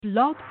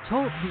Blog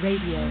Talk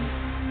Radio.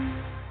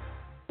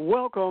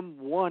 Welcome,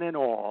 one and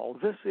all.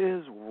 This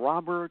is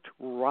Robert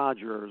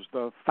Rogers,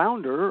 the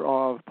founder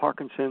of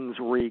Parkinson's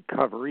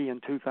Recovery in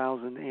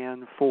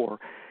 2004.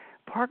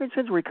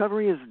 Parkinson's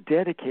Recovery is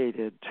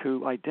dedicated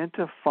to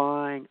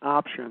identifying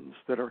options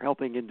that are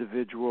helping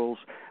individuals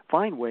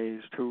find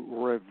ways to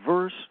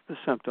reverse the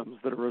symptoms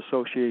that are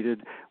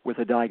associated with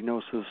a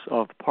diagnosis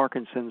of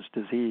Parkinson's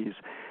disease.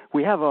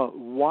 We have a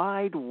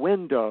wide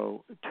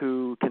window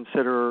to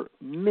consider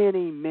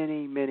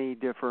many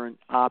different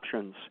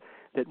options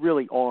that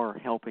really are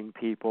helping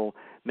people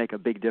make a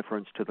big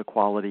difference to the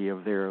quality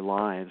of their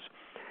lives.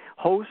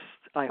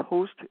 I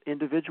host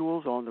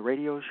individuals on the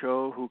radio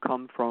show who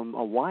come from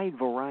a wide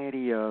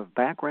variety of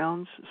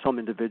backgrounds. Some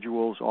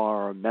individuals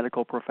are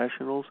medical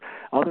professionals.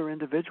 Other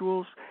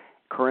individuals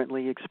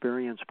currently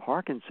experience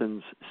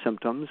Parkinson's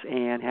symptoms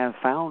and have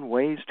found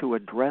ways to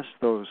address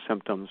those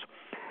symptoms.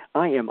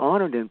 I am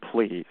honored and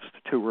pleased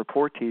to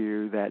report to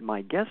you that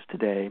my guest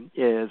today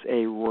is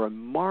a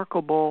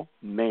remarkable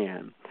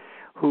man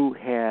who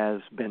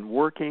has been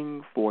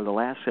working for the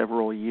last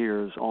several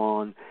years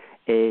on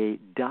a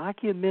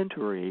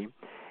documentary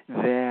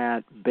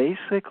that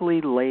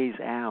basically lays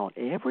out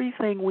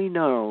everything we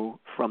know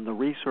from the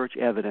research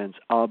evidence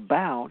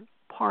about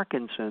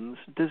Parkinson's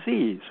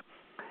disease.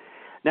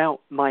 Now,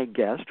 my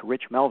guest,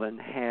 Rich Melvin,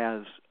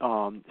 has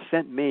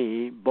sent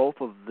me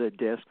both of the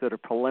discs that are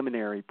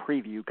preliminary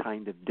preview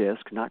kind of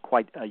discs, not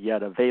quite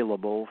yet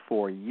available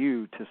for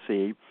you to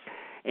see.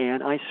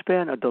 And I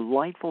spent a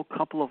delightful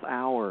couple of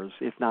hours,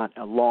 if not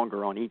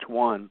longer, on each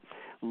one,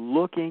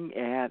 looking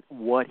at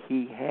what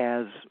he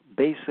has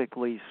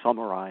basically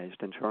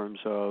summarized in terms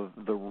of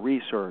the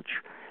research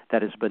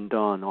that has been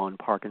done on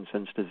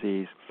Parkinson's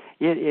disease.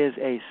 It is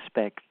a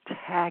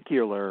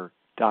spectacular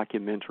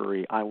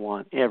documentary. I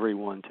want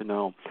everyone to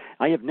know.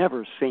 I have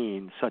never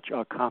seen such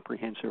a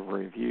comprehensive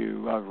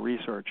review of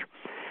research.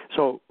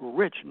 So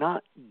Rich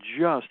not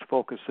just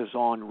focuses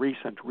on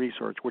recent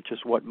research, which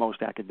is what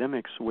most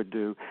academics would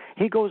do.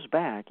 He goes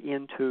back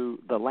into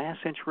the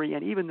last century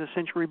and even the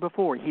century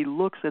before. He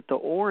looks at the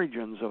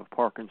origins of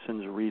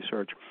Parkinson's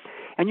research,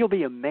 and you'll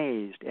be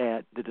amazed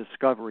at the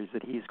discoveries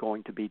that he's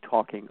going to be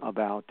talking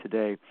about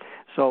today.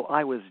 So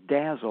I was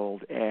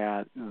dazzled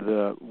at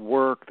the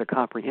work, the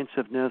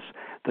comprehensiveness,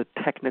 the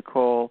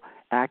technical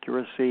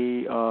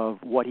accuracy of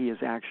what he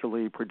has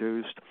actually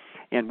produced.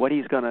 And what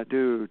he's going to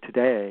do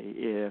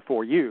today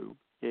for you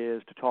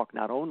is to talk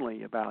not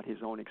only about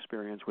his own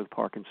experience with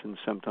Parkinson's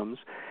symptoms,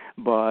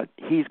 but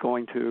he's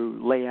going to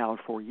lay out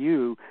for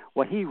you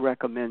what he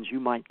recommends you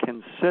might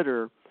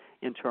consider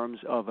in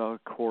terms of a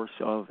course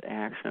of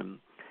action.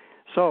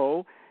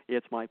 So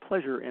it's my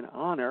pleasure and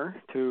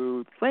honor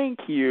to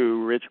thank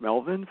you, Rich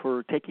Melvin,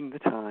 for taking the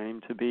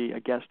time to be a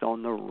guest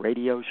on the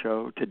radio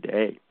show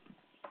today.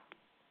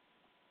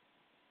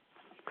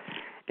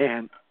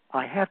 And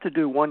I have to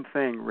do one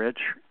thing, Rich.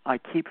 I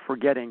keep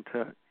forgetting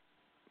to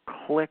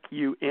click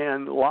you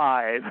in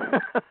live.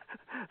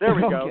 There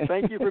we go.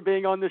 Thank you for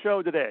being on the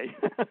show today.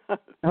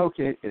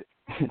 Okay.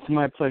 It's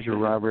my pleasure,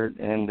 Robert.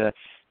 And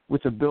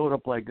with a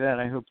build-up like that,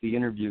 I hope the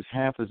interview is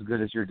half as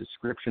good as your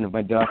description of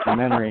my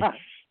documentary.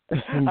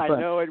 I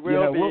know it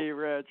will be,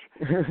 Rich.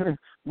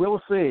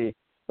 We'll see.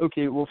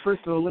 Okay, well,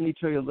 first of all, let me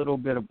tell you a little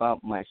bit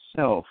about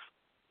myself.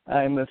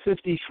 I'm a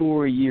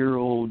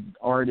 54-year-old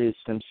artist.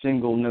 I'm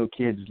single, no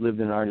kids, lived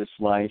an artist's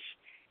life,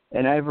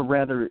 and I have a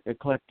rather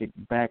eclectic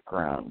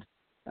background.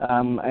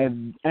 I have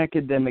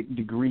academic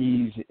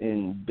degrees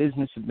in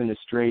business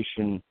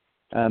administration,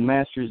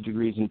 master's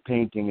degrees in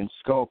painting and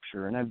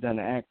sculpture, and I've done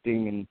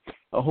acting and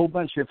a whole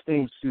bunch of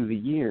things through the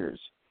years.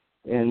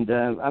 And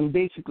I'm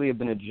basically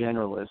been a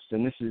generalist,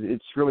 and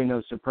it's really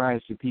no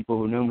surprise to people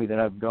who know me that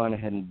I've gone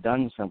ahead and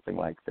done something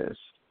like this.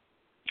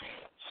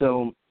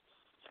 So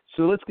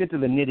let's get to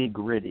the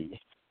nitty-gritty.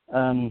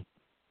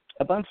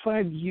 About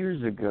 5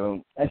 years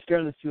ago, I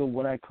started to feel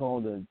what I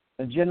called a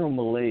general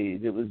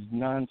malaise. It was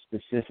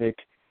nonspecific,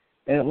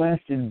 and it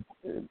lasted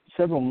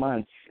several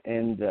months,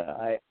 and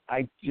it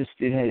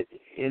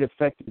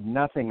affected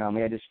nothing on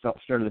me. I just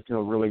started to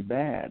feel really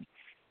bad.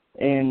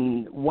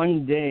 And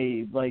one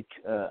day, like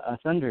a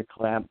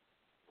thunderclap,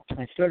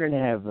 I started to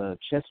have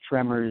chest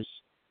tremors,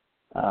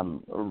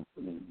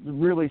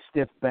 really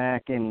stiff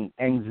back, and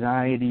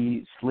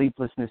anxiety,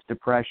 sleeplessness,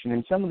 depression,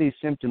 and some of these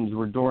symptoms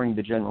were during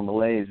the general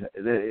malaise.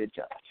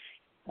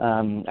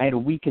 I had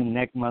weakened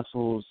neck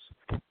muscles,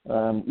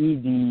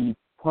 ED,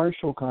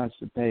 partial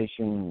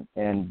constipation,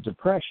 and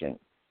depression.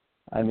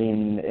 I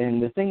mean, and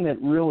the thing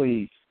that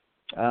really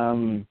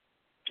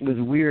was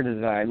weird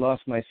is I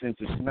lost my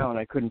sense of smell, and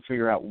I couldn't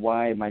figure out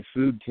why my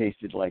food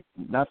tasted like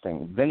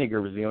nothing.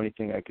 Vinegar was the only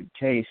thing I could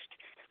taste.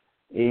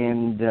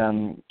 And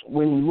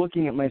when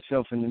looking at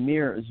myself in the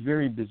mirror, it was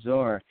very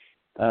bizarre.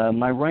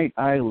 My right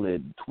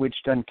eyelid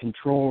twitched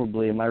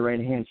uncontrollably, and my right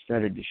hand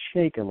started to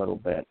shake a little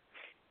bit.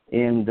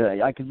 And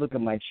I could look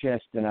at my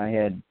chest, and I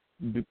had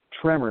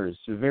tremors,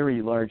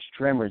 very large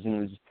tremors. And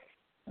it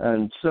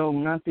was so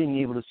not being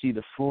able to see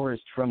the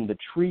forest from the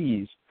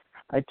trees,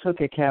 I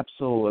took a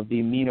capsule of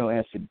the amino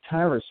acid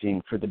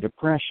tyrosine for the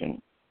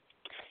depression.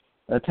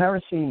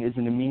 Tyrosine is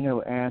an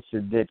amino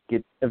acid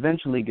that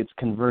eventually gets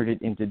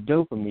converted into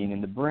dopamine in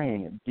the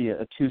brain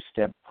via a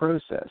two-step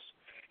process.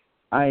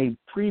 I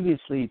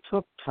previously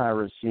took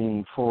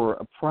tyrosine for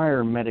a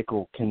prior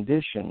medical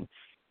condition,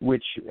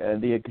 which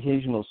the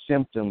occasional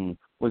symptom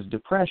was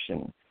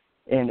depression.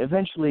 And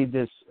eventually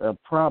this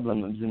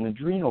problem, it was an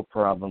adrenal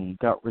problem,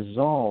 got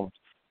resolved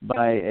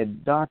by a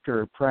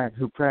doctor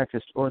who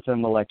practiced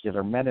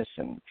orthomolecular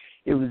medicine.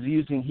 He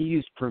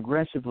used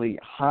progressively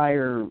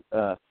higher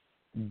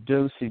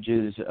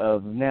dosages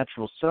of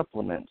natural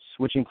supplements,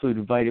 which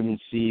include vitamin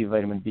C,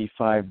 vitamin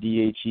B5,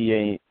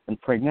 DHEA,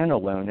 and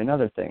pregnenolone, and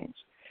other things.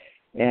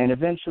 And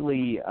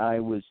eventually I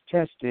was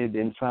tested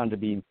and found to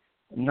be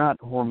not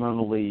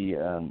hormonally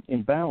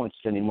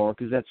imbalanced anymore,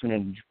 because that's what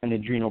an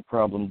adrenal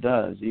problem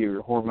does.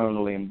 You're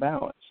hormonally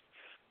imbalanced.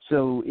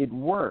 So it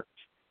worked.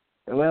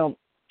 Well,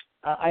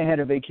 I had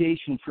a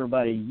vacation for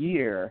about a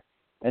year,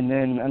 and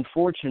then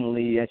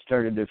unfortunately I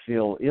started to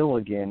feel ill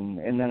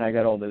again, and then I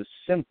got all those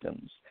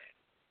symptoms.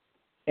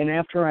 And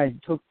after I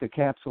took the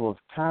capsule of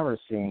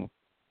tyrosine,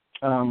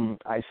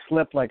 I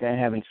slept like I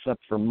haven't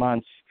slept for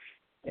months.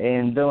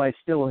 And though I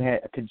still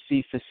could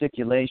see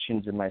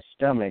fasciculations in my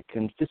stomach,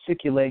 and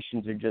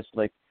fasciculations are just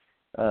like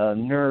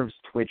nerves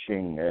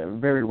twitching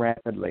very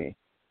rapidly.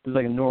 It's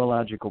like a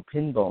neurological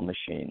pinball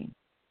machine.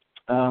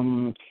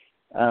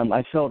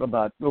 I felt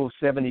about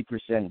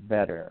 70%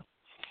 better.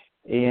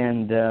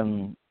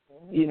 And,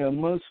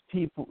 most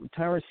people,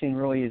 tyrosine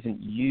really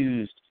isn't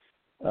used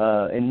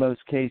in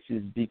most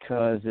cases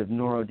because of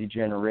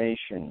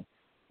neurodegeneration.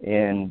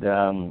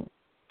 And,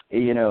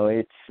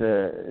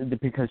 it's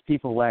because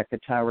people lack the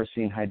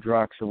tyrosine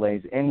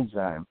hydroxylase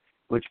enzyme,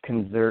 which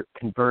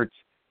converts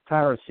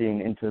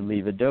tyrosine into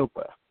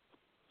levodopa.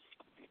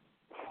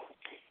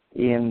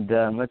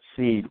 And let's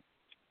see,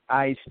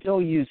 I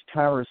still use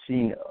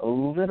tyrosine a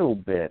little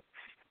bit,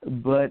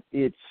 but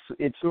it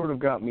sort of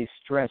got me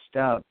stressed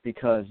out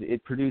because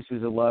it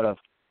produces a lot of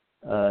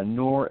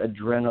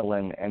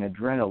noradrenaline and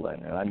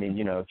adrenaline. I mean,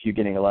 if you're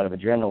getting a lot of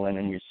adrenaline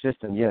in your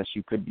system, yes,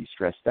 you could be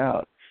stressed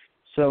out.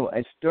 So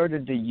I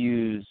started to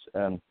use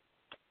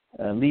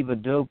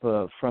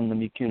levodopa from the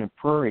Mucuna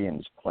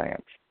pruriens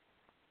plant.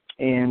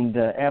 And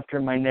after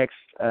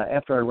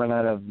I run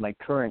out of my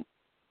current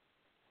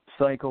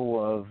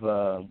cycle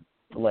of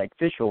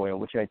fish oil,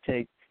 which I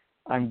take,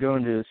 I'm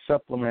going to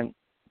supplement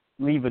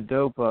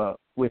levodopa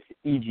with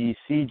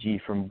EGCG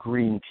from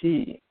green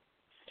tea.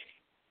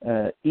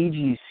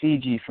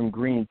 EGCG from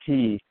green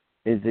tea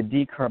is a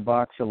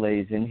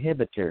decarboxylase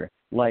inhibitor,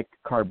 like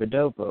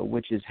carbidopa,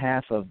 which is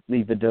half of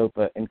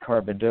levodopa and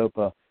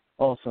carbidopa,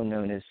 also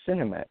known as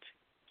Cinemet.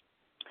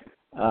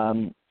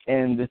 And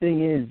the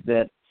thing is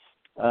that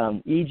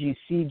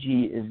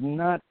EGCG is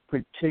not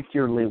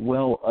particularly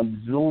well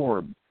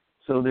absorbed,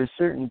 so there's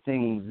certain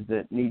things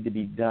that need to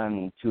be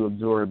done to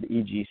absorb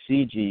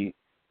EGCG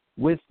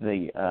with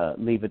the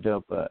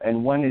levodopa,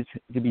 and one is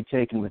to be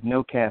taken with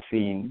no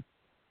caffeine.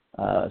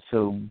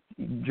 So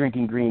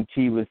drinking green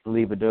tea with the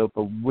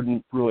levodopa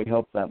wouldn't really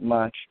help that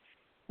much.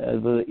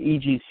 The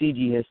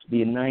EGCG has to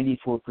be a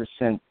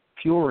 94%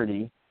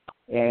 purity,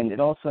 and it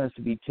also has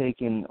to be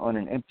taken on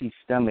an empty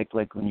stomach,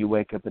 like when you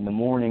wake up in the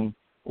morning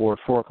or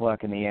 4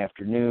 o'clock in the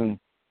afternoon.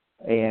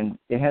 And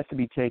it has to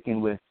be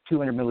taken with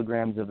 200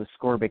 milligrams of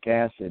ascorbic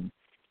acid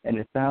and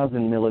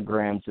 1,000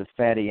 milligrams of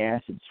fatty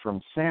acids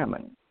from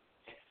salmon,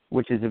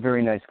 which is a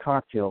very nice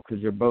cocktail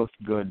because they're both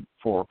good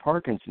for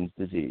Parkinson's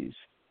disease.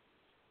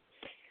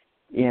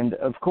 And,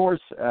 of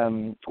course,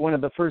 one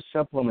of the first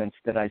supplements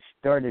that I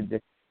started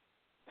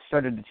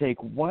to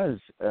take was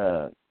DHA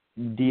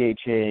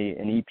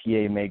and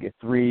EPA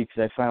omega-3, because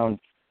I found,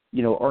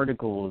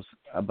 articles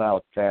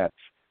about that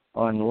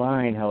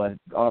online, how it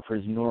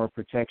offers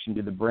neuroprotection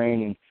to the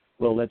brain. And,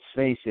 well, let's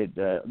face it,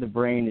 the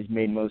brain is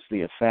made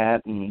mostly of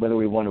fat, and whether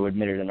we want to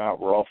admit it or not,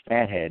 we're all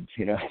fatheads,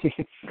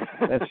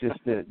 That's just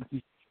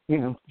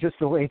just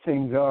the way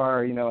things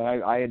are.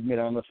 I admit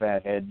I'm a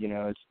fathead,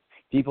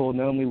 people who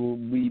know me will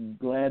be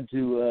glad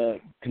to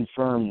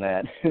confirm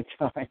that at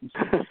times.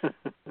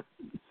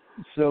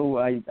 So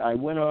I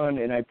went on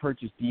and I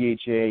purchased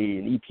DHA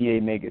and EPA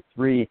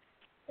omega-3,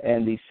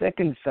 and the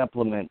second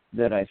supplement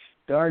that I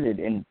started,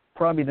 and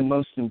probably the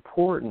most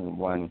important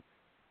one,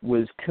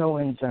 was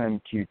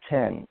coenzyme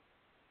Q10.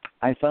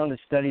 I found a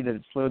study that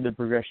it slowed the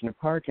progression of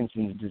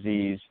Parkinson's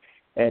disease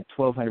at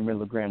 1,200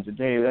 milligrams a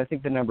day. I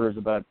think the number is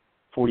about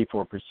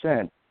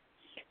 44%.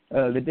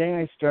 The day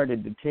I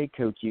started to take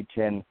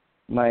CoQ10,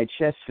 my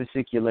chest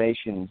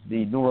fasciculations,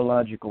 the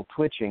neurological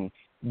twitching,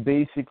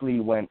 basically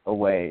went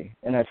away,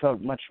 and I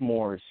felt much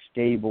more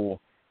stable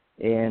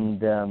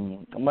and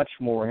much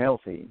more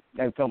healthy.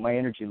 I felt my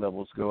energy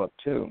levels go up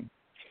too.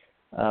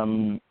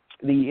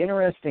 The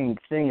interesting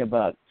thing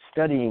about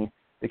studying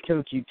the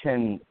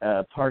CoQ10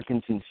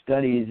 Parkinson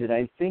studies is that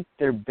I think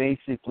they're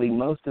basically,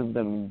 most of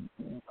them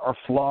are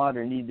flawed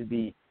or need to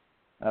be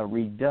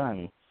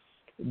redone,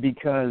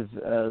 because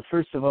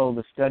first of all,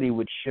 the study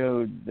which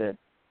showed that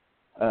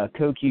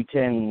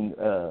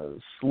CoQ10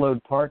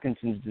 slowed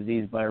Parkinson's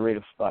disease by a rate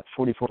of about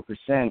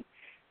 44%.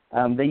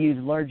 They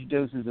used large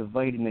doses of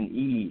vitamin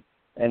E,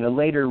 and a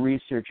later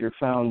researcher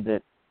found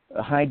that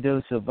a high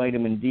dose of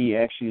vitamin D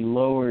actually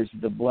lowers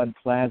the blood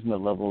plasma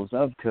levels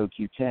of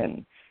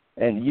CoQ10.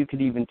 And you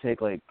could even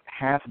take like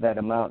half that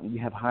amount and you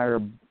have higher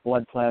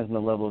blood plasma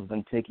levels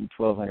than taking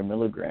 1,200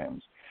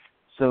 milligrams.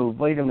 So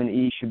vitamin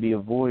E should be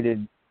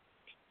avoided.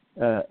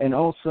 And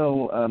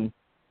also,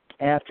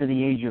 after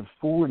the age of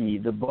 40,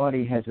 the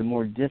body has a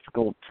more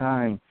difficult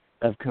time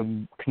of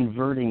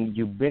converting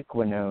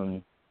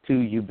ubiquinone to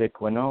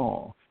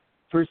ubiquinol.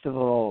 First of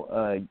all,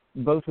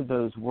 both of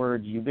those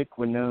words,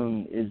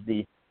 ubiquinone is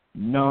the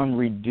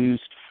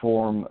non-reduced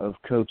form of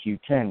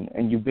CoQ10,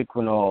 and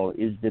ubiquinol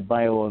is the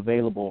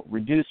bioavailable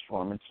reduced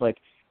form. It's like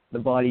the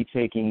body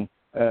taking,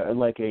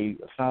 like a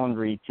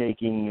foundry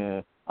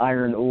taking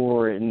iron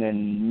ore and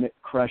then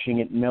crushing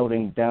it,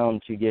 melting down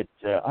to get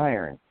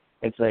iron.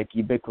 It's like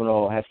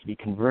ubiquinol has to be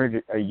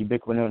converted, or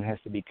ubiquinone has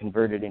to be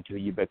converted into a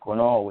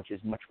ubiquinol, which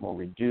is much more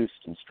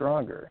reduced and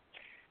stronger.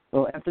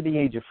 Well, after the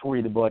age of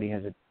 40, the body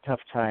has a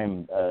tough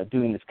time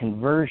doing this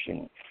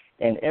conversion.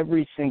 And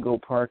every single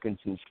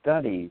Parkinson's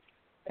study,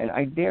 and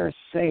I dare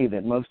say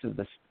that most of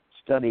the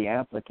study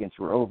applicants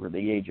were over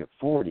the age of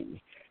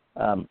 40.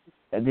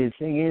 The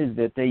thing is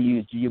that they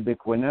used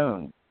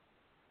ubiquinone.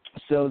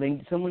 So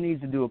someone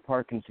needs to do a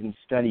Parkinson's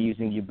study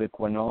using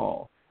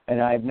ubiquinol,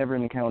 and I've never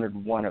encountered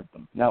one of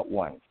them, not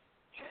one.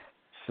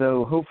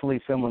 So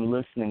hopefully someone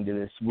listening to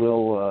this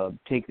will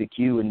take the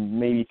cue and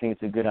maybe think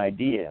it's a good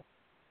idea.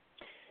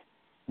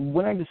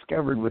 What I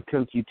discovered with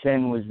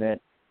CoQ10 was that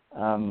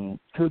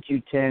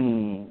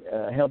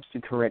CoQ10 helps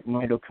to correct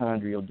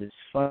mitochondrial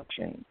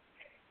dysfunction.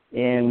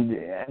 And,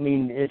 I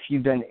mean, if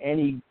you've done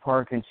any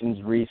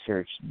Parkinson's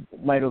research,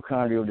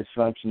 mitochondrial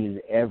dysfunction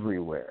is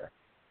everywhere.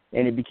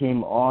 And it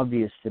became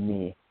obvious to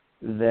me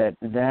that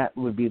that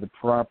would be the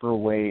proper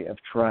way of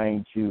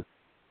trying to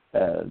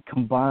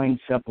combine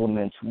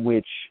supplements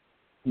which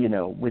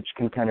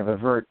can kind of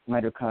avert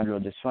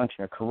mitochondrial dysfunction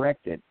or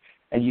correct it,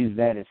 and use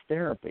that as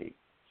therapy.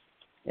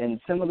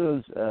 And some of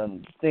those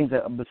things,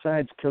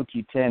 besides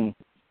CoQ10,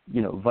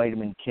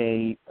 vitamin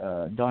K,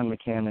 Don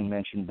McCammon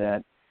mentioned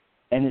that,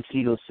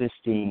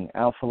 N-acetylcysteine,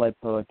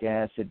 alpha-lipoic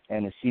acid,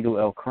 and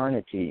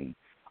acetyl-L-carnitine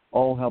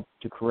all help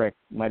to correct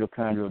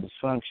mitochondrial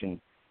dysfunction.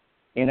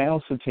 And I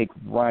also take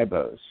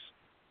ribose.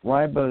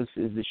 Ribose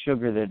is the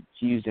sugar that's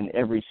used in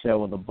every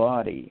cell of the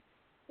body,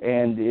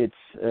 and it's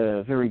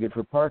very good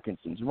for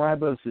Parkinson's.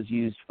 Ribose is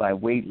used by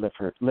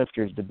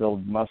weightlifters to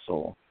build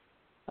muscle.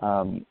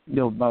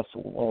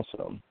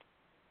 Also.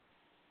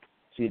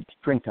 See, it's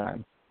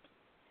springtime.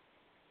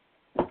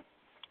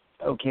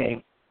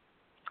 Okay.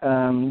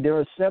 There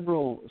are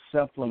several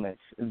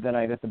supplements that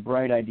I got the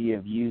bright idea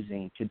of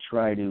using to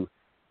try to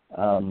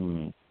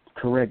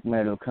correct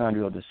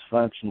mitochondrial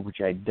dysfunction,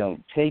 which I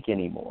don't take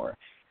anymore.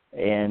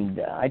 And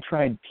I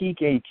tried peak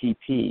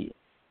ATP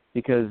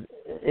because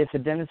if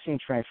adenosine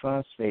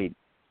triphosphate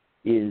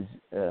is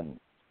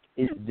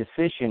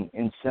deficient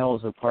in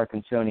cells of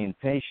Parkinsonian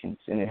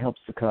patients and it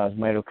helps to cause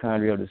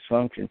mitochondrial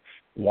dysfunction,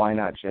 why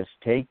not just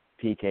take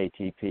peak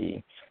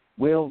ATP?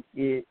 Well,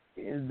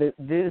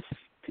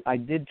 I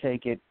did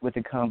take it with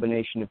a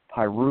combination of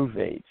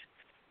pyruvate.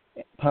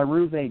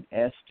 Pyruvate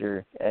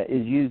ester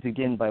is used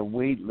again by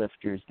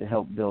weightlifters to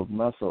help build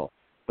muscle,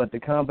 but the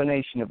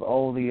combination of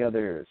all the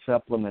other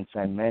supplements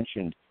I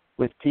mentioned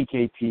with peak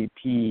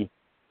ATP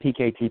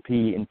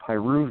and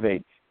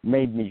pyruvate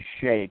made me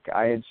shake.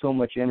 I had so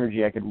much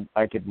energy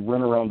I could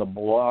run around the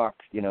block,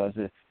 as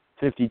a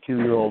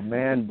 52-year-old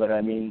man, but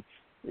I mean,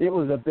 it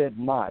was a bit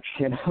much,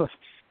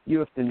 You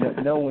have to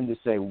know when to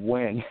say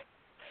when.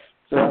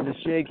 So I was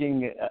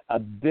shaking a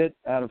bit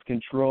out of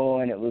control,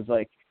 and it was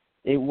like,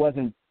 it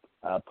wasn't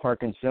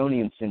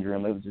Parkinsonian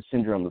syndrome, it was a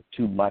syndrome of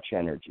too much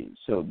energy.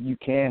 So you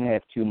can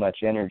have too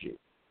much energy.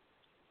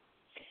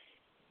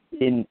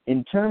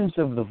 In terms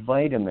of the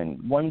vitamin,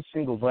 one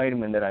single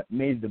vitamin that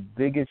made the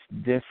biggest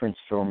difference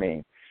for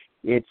me,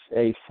 it's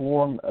a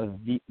form of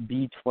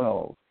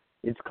B12.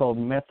 It's called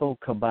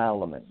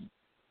methylcobalamin.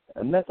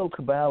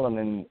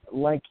 Methylcobalamin,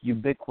 like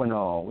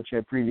ubiquinol, which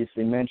I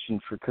previously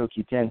mentioned for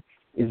CoQ10,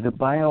 is the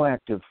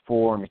bioactive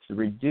form. It's the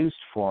reduced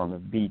form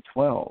of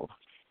B12.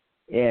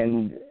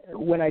 And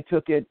when I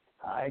took it,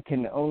 I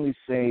can only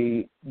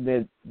say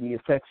that the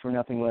effects were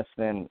nothing less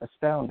than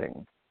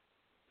astounding.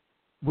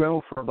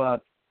 Well,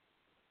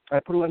 I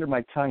put it under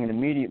my tongue and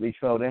immediately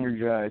felt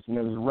energized, and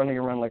I was running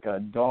around like a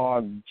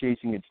dog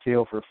chasing its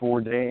tail for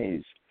 4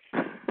 days.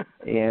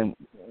 And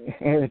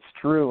it's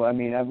true. I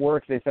mean, at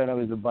work they thought I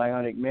was a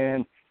bionic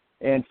man,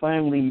 and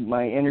finally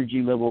my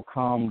energy level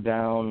calmed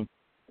down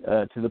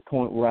to the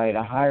point where I had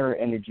a higher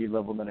energy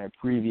level than I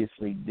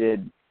previously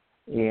did,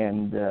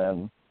 and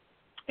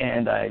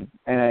I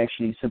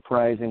actually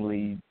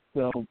surprisingly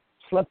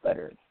slept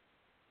better.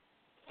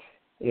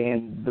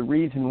 And the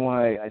reason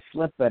why I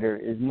slept better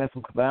is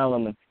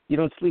methylcobalamin. You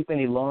don't sleep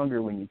any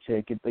longer when you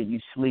take it, but you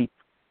sleep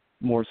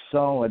more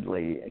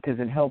solidly because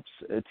it helps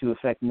to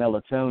affect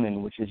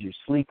melatonin, which is your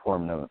sleep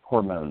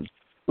hormone.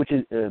 which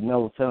is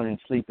melatonin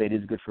sleep aid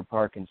is good for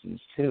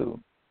Parkinson's too.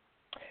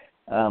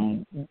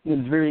 It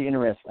was very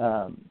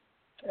interesting.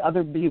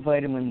 Other B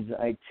vitamins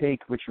I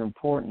take, which are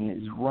important,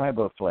 is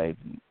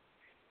riboflavin.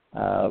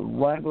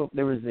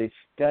 There was a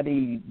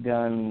study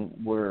done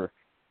where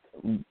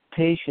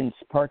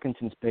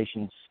Parkinson's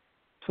patients,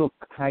 took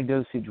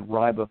high-dosage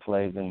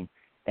riboflavin,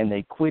 and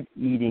they quit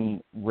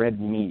eating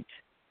red meat.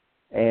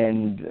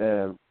 And,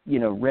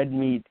 red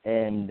meat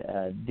and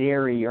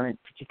dairy aren't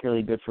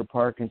particularly good for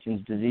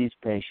Parkinson's disease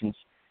patients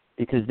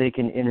because they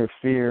can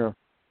interfere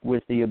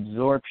with the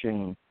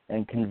absorption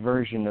and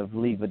conversion of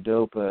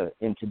levodopa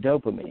into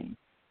dopamine,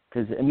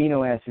 because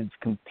amino acids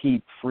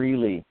compete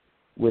freely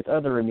with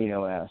other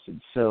amino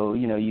acids. So,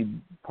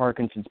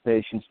 Parkinson's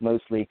patients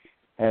mostly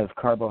have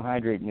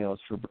carbohydrate meals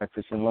for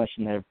breakfast and lunch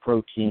and have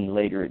protein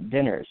later at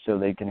dinner so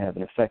they can have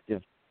an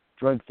effective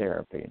drug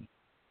therapy.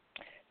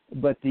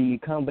 But the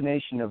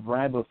combination of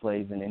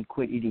riboflavin and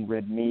quit eating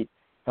red meat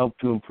helped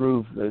to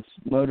improve the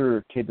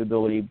motor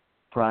capability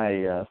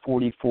by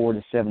 44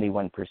 to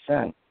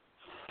 71%.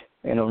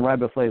 And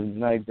riboflavin is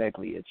not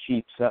exactly a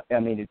cheap.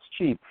 It's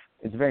cheap.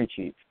 It's very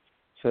cheap.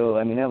 So,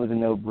 that was a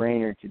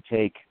no-brainer to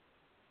take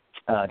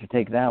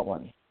that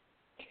one.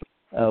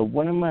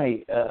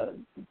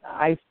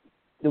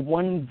 The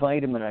one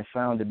vitamin I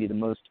found to be the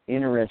most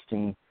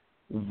interesting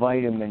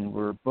vitamin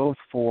were both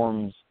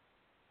forms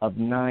of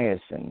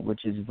niacin,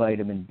 which is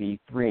vitamin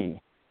B3.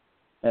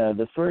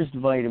 The first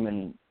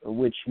vitamin,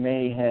 which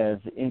may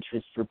have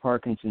interest for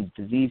Parkinson's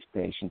disease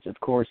patients, of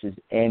course, is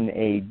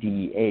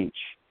NADH.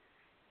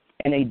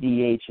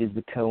 NADH is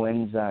the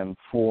coenzyme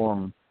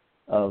form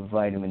of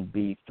vitamin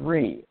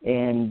B3,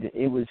 and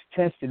it was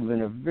tested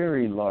in a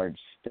very large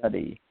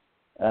study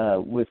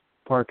with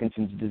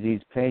Parkinson's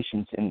disease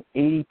patients, and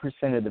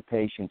 80% of the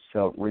patients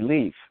felt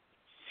relief.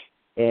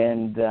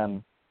 And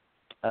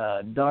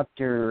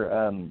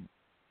Dr.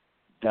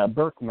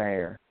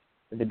 Berkmeyer,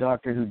 the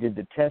doctor who did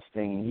the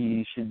testing,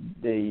 he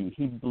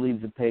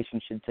believes the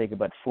patient should take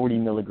about 40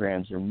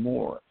 milligrams or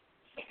more.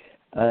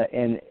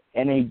 And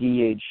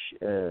NADH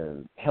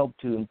helped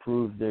to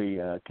improve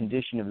the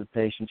condition of the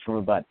patients from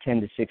about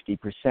 10 to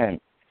 60%.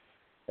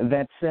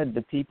 That said,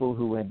 the people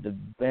who had the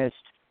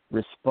best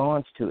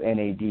response to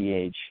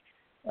NADH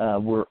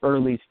were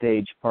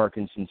early-stage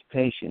Parkinson's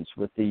patients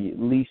with the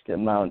least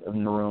amount of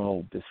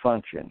neuronal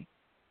dysfunction.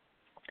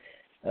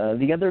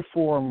 The other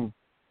form,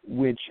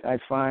 which I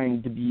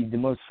find to be the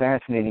most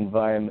fascinating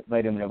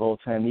vitamin of all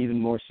time, even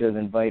more so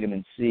than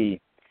vitamin C,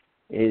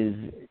 is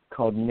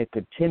called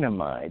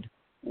nicotinamide,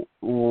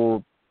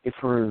 or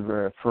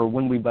for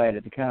when we buy it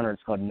at the counter,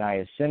 it's called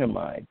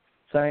niacinamide.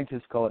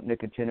 Scientists call it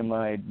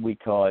nicotinamide. We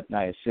call it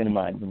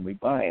niacinamide when we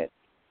buy it.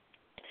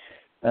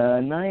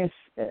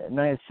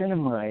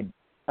 Niacinamide,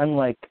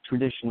 unlike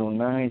traditional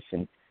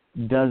niacin,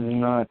 does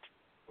not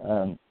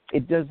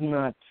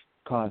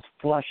cause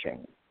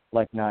flushing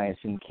like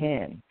niacin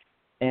can.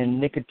 And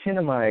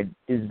nicotinamide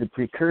is the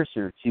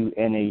precursor to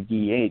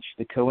NADH,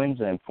 the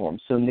coenzyme form.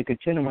 So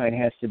nicotinamide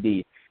has to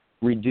be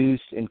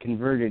reduced and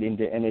converted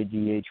into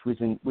NADH,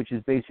 which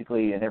is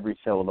basically in every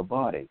cell of the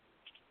body.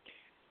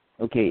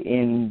 Okay,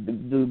 and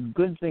the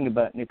good thing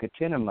about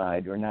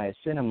nicotinamide or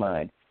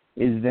niacinamide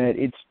is that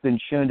it's been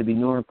shown to be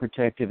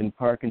neuroprotective in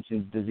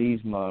Parkinson's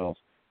disease models,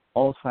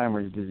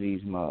 Alzheimer's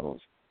disease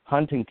models,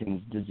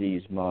 Huntington's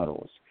disease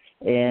models.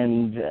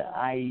 And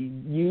I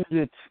use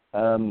it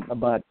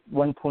about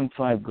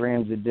 1.5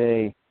 grams a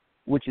day,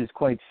 which is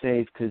quite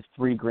safe because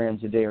 3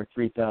 grams a day or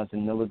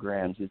 3,000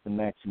 milligrams is the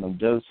maximum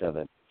dose of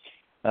it,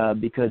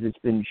 because it's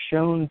been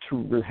shown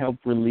to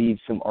help relieve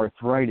some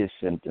arthritis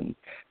symptoms.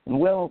 And,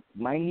 well,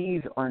 my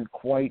knees aren't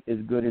quite as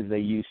good as they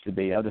used to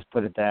be. I'll just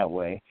put it that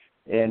way.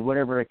 And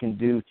whatever I can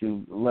do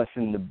to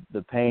lessen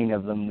the pain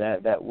of them,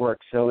 that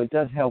works. So it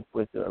does help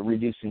with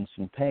reducing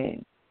some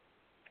pain.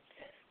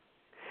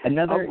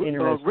 Another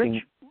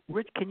interesting...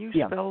 Rich, can you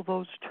spell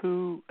those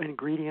two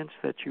ingredients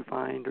that you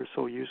find are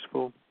so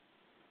useful?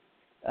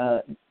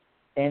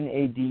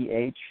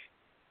 NADH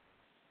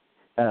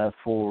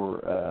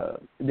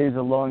there's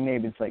a long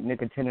name. It's like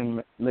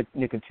nicotinamide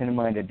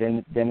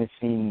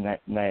adenosine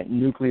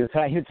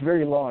nucleotide. It's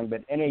very long,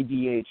 but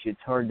NADH,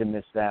 it's hard to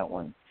miss that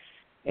one.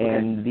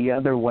 And the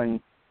other one,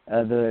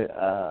 the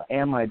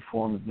amide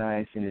form of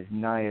niacin is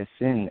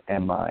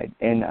niacinamide,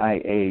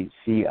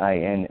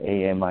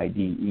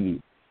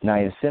 Niacinamide,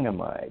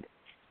 niacinamide.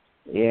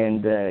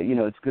 And,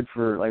 it's good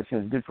for, like I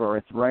said, it's good for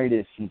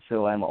arthritis, and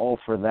so I'm all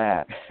for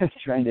that.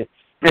 trying to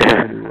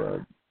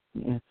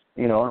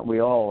aren't we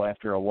all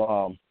after a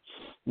while?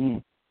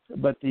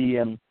 But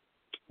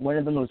one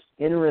of the most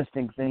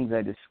interesting things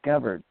I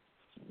discovered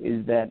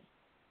is that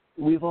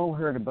we've all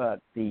heard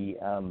about the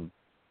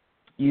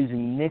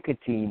using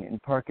nicotine in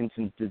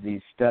Parkinson's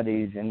disease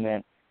studies, and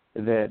that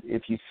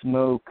if you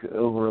smoke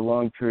over a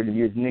long period of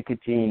years,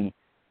 nicotine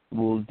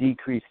will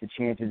decrease the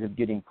chances of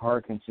getting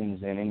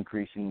Parkinson's and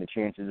increasing the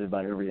chances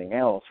about everything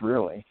else,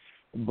 really.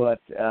 But,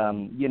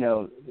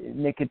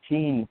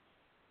 nicotine,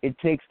 it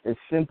takes a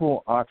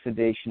simple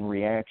oxidation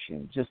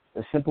reaction, just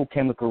a simple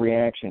chemical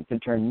reaction to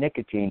turn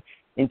nicotine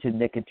into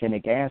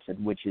nicotinic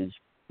acid, which is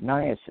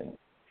niacin.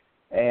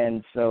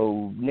 And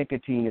so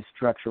nicotine is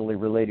structurally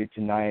related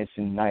to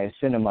niacin,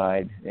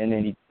 niacinamide,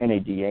 and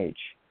NADH.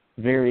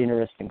 Very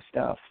interesting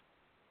stuff.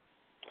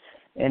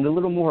 And a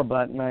little more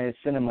about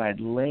niacinamide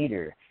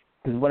later,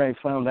 because what I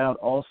found out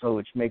also,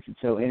 which makes it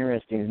so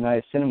interesting, is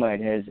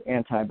niacinamide has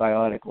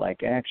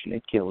antibiotic-like action.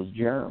 It kills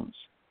germs.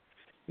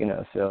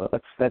 So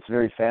that's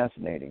very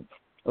fascinating.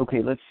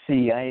 Okay, let's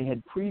see. I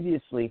had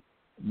previously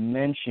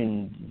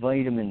mentioned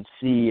vitamin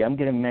C. I'm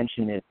going to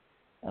mention it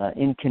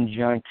in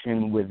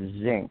conjunction with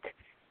zinc.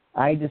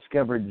 I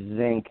discovered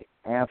zinc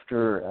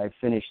after I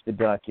finished the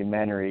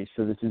documentary,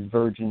 so this is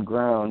virgin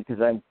ground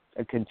because I'm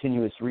a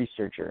continuous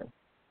researcher.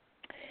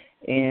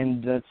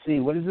 And let's see,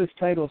 what does this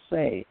title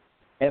say?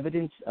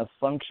 Evidence of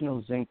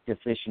functional zinc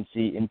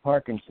deficiency in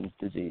Parkinson's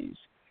disease.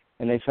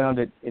 And they found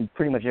it in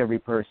pretty much every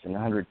person,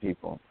 100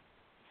 people.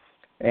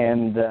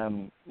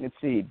 And let's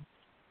see,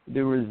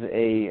 there was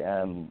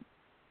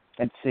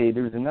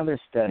another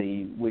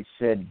study which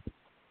said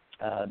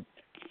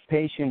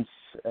patients,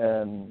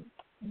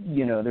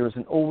 there was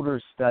an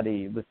older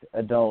study with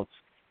adults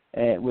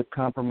with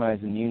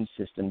compromised immune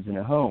systems in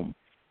a home.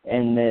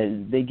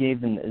 And they gave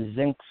them a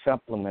zinc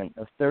supplement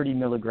of 30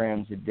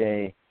 milligrams a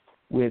day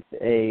with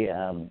a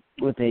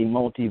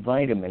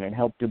multivitamin and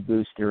helped to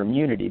boost their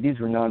immunity. These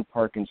were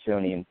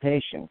non-Parkinsonian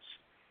patients.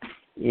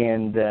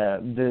 And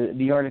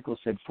the article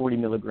said 40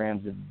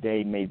 milligrams a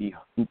day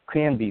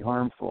can be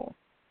harmful.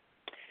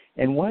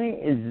 And why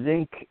is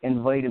zinc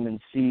and vitamin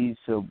C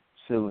so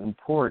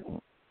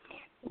important?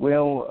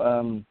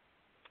 Well,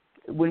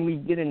 when we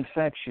get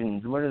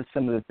infections, what are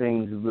some of the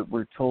things that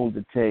we're told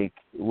to take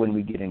when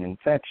we get an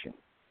infection?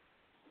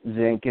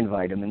 Zinc and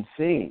vitamin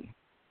C.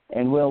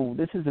 And, well,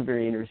 this is a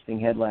very interesting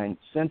headline,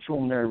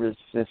 Central Nervous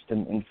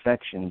System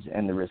Infections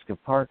and the Risk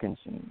of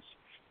Parkinson's.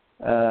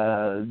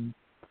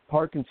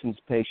 Parkinson's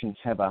patients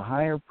have a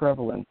higher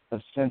prevalence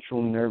of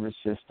central nervous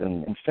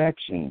system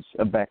infections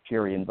of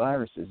bacteria and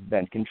viruses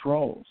than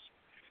controls.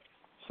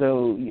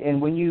 So,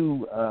 and when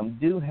you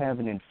do have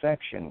an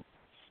infection,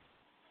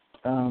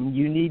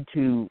 you need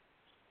to,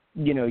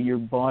 your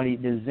body,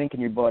 the zinc in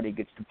your body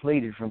gets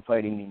depleted from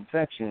fighting the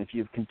infection. If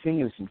you have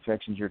continuous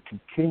infections, you're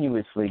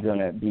continuously going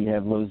to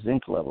have low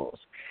zinc levels.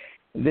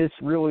 This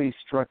really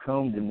struck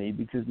home to me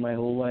because my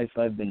whole life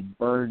I've been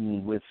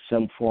burdened with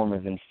some form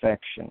of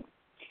infection.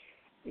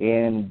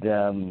 And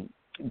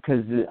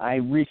because I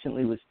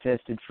recently was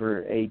tested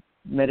for a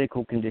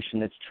medical condition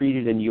that's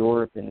treated in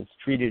Europe and it's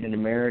treated in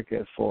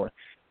America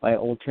by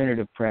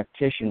alternative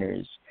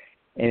practitioners,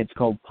 and it's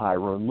called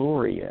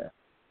pyroluria.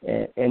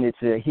 And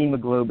it's a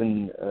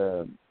hemoglobin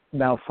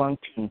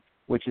malfunction,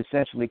 which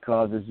essentially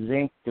causes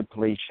zinc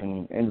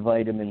depletion and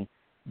vitamin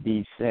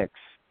B6.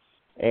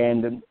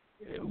 And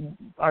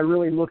I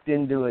really looked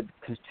into it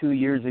because 2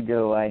 years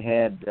ago I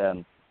had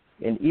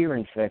an ear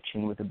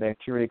infection with a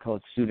bacteria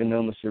called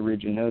Pseudomonas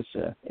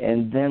aeruginosa.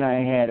 And then I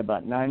had,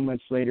 about 9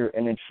 months later,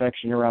 an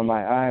infection around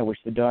my eye,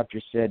 which the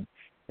doctor said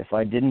if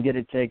I didn't get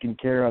it taken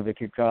care of, it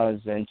could cause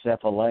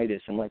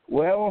encephalitis. I'm like,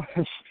 well,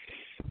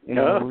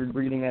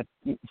 we're getting that,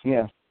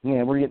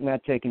 we're getting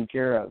that taken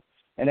care of.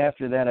 And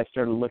after that, I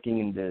started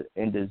looking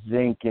into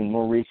zinc, and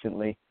more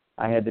recently,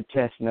 I had the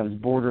test, and I was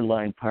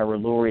borderline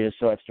pyroluria,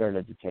 so I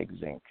started to take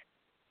zinc.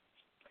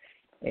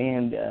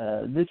 And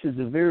this is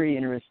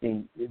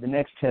the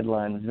next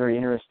headline is very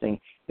interesting.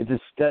 It's a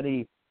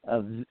study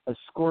of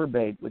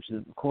ascorbate, which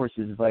is, of course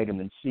is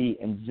vitamin C,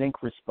 and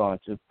zinc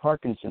response of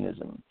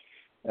Parkinsonism.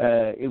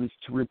 It was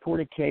to report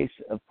a case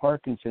of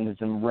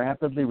Parkinsonism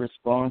rapidly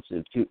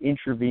responsive to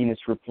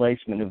intravenous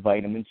replacement of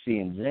vitamin C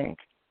and zinc,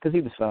 because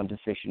he was found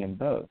deficient in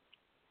both.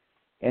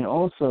 And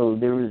also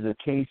there was a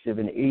case of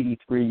an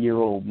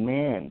 83-year-old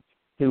man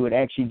who had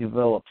actually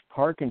developed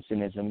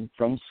Parkinsonism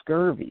from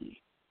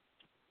scurvy,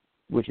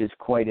 which is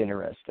quite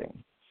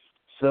interesting.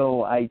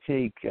 So I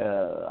take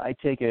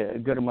a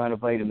good amount of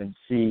vitamin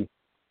C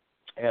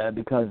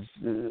because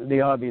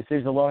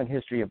there's a long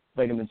history of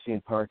vitamin C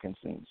and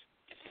Parkinson's.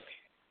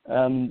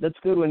 Let's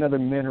go to another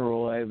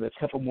mineral. I have a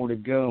couple more to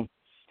go.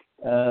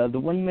 The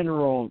one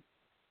mineral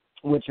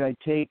which I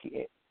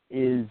take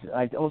is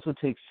I also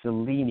take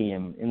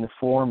selenium in the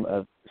form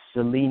of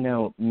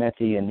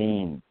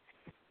selenomethionine.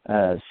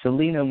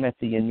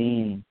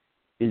 Selenomethionine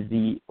is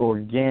the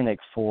organic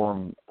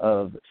form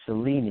of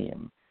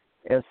selenium,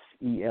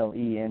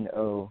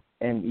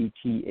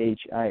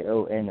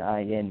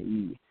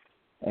 SELENOMETHIONINE.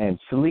 And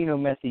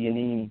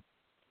selenomethionine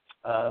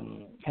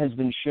has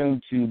been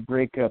shown to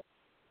break up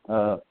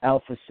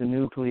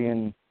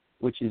alpha-synuclein,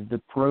 which is the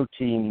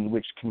protein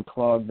which can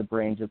clog the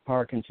brains of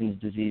Parkinson's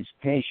disease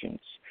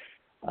patients.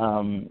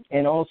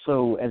 And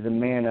also, as a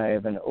man, I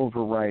have an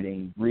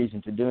overriding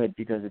reason to do it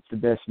because it's the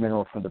best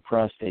mineral for the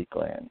prostate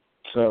gland.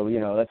 So,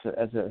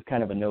 that's a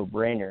kind of a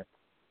no-brainer.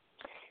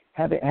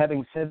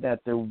 Having said that,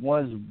 there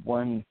was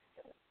one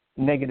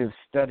negative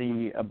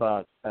study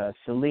about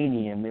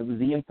selenium. It was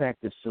the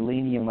impact of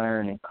selenium,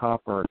 iron, and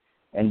copper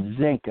and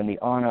zinc in the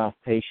on-off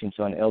patients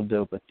on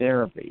L-dopa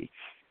therapy.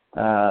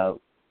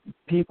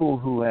 People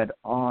who had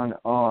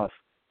on-off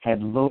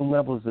had low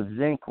levels of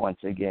zinc once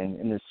again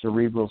in the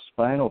cerebral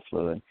spinal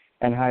fluid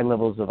and high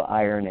levels of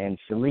iron and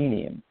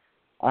selenium.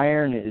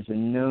 Iron is a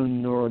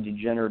known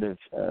neurodegenerative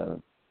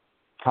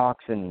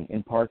toxin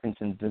in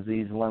Parkinson's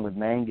disease along with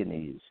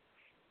manganese.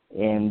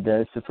 And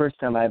it's the first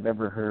time I've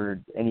ever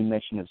heard any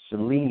mention of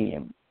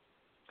selenium.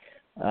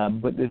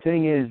 But the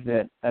thing is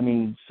that,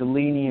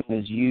 selenium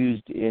is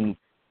used in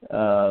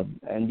the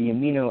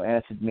amino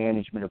acid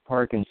management of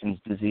Parkinson's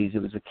disease.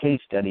 It was a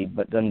case study,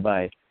 but done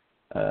by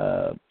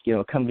a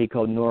company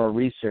called Neuro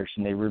Research,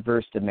 and they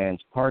reversed a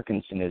man's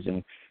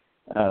Parkinsonism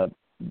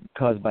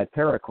caused by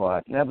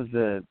paraquat. And that was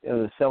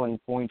the selling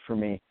point for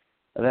me,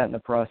 that and the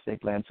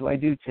prostate gland. So I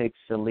do take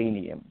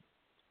selenium.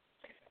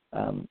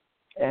 And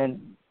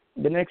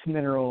the next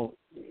mineral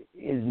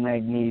is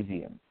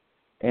magnesium.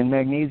 And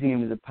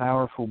magnesium is a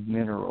powerful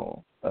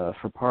mineral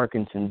for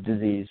Parkinson's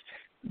disease.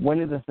 One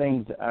of the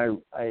things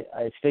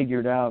I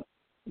figured out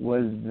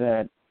was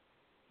that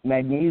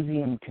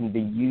magnesium can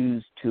be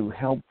used to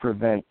help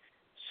prevent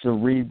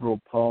cerebral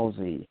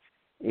palsy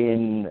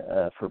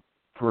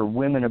for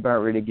women about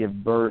ready to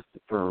give birth,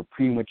 for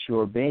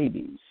premature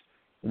babies.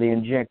 They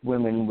inject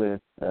women with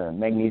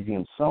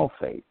magnesium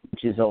sulfate,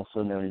 which is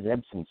also known as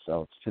Epsom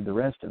salts to the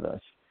rest of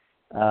us.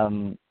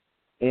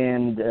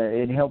 And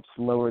it helps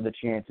lower the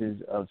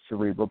chances of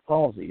cerebral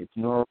palsy. It's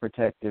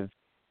neuroprotective,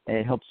 and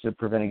it helps to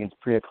prevent against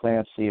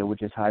preeclampsia,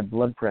 which is high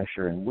blood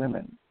pressure in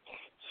women.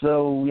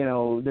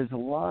 So, there's a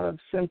lot of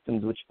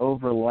symptoms which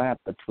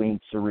overlap between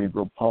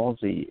cerebral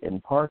palsy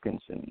and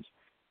Parkinson's.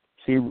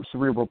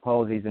 Cerebral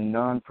palsy is a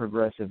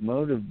non-progressive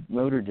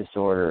motor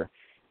disorder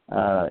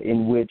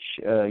in which,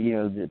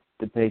 the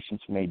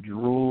patients may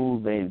drool.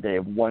 They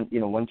have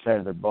one side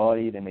of their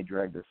body. They may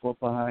drag their foot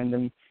behind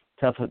them.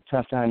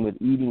 Tough time with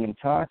eating and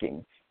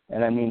talking.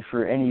 And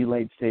for any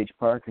late-stage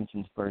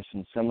Parkinson's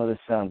person, some of this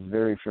sounds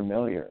very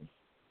familiar.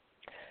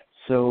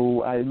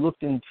 So I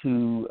looked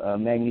into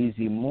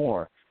magnesium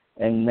more,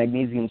 and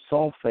magnesium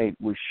sulfate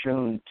was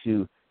shown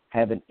to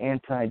have an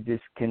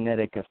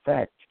anti-dyskinetic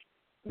effect.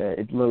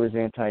 It lowers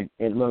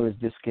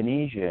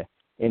dyskinesia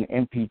in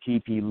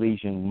MPTP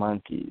lesion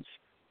monkeys.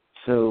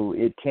 So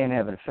it can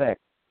have an effect.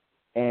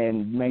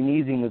 And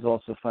magnesium is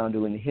also found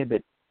to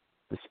inhibit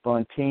the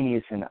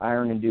spontaneous and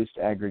iron-induced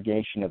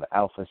aggregation of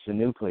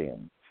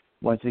alpha-synuclein.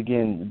 Once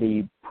again,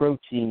 the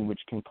protein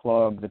which can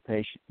clog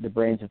the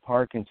brains of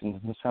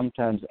Parkinson's and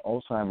sometimes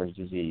Alzheimer's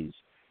disease,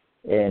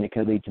 and it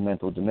can lead to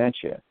mental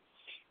dementia.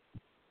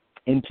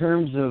 In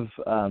terms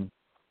of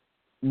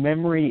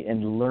memory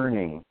and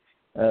learning,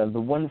 the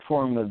one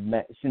form of,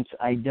 since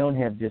I don't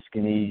have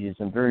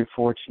dyskinesias, I'm very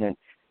fortunate.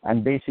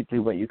 I'm basically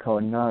what you call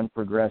a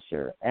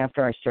non-progressor.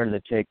 After I started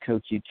to take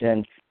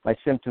CoQ10, my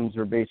symptoms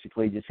were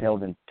basically just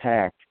held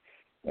intact.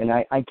 And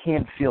I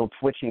can't feel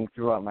twitching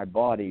throughout my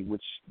body,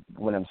 which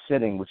when I'm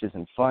sitting, which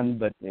isn't fun,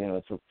 but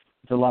it's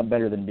a lot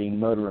better than being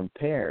motor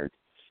impaired.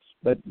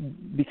 But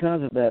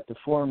because of that, the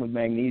form of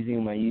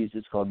magnesium I use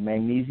is called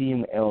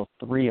magnesium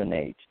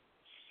L-threonate.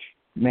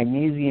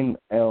 Magnesium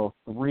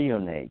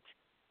L-threonate,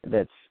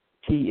 that's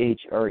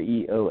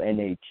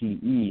THREONATE,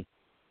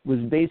 was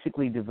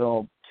basically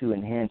developed to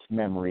enhance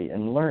memory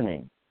and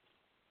learning.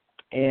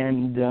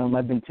 And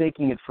I've been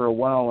taking it for a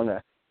while,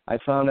 and I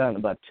found out in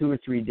about 2 or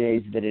 3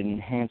 days that it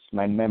enhanced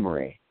my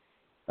memory.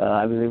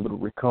 I was able to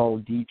recall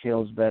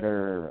details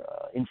better,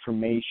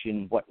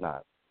 information,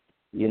 whatnot.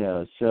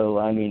 So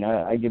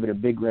I give it a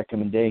big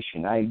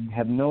recommendation. I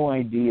have no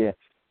idea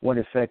what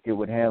effect it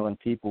would have on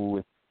people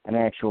with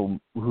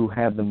who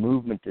have the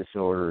movement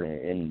disorder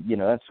and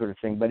that sort of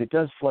thing. But it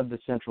does flood the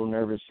central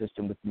nervous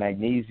system with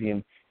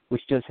magnesium,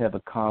 which does have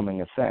a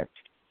calming effect.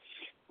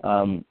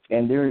 And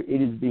they're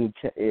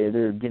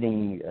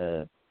getting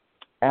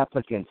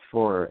applicants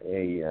for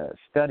a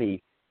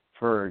study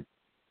for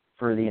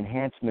the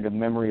enhancement of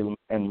memory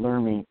and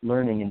learning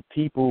in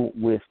people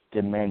with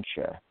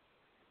dementia,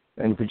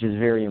 and which is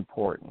very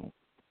important.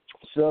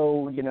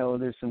 So,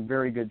 there's some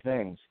very good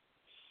things.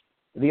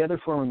 The other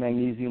form of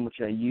magnesium,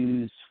 which I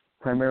use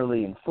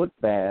primarily in foot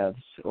baths,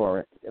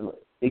 or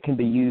it can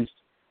be used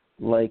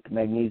like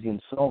magnesium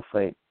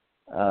sulfate,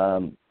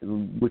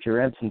 which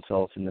are Epsom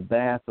salts in the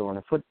bath or in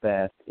a foot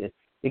bath.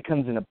 It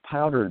comes in a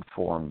powdered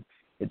form.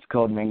 It's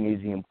called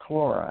magnesium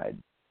chloride.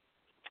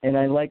 And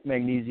I like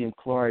magnesium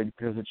chloride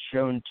because it's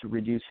shown to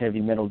reduce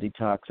heavy metal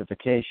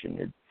detoxification.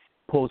 It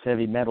pulls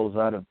heavy metals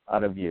out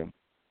of you.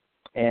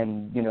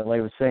 And, like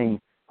I was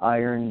saying,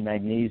 iron,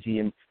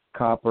 magnesium,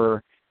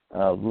 copper,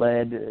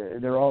 lead,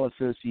 they're all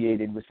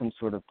associated with some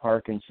sort of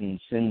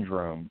Parkinson's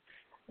syndrome.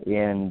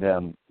 And,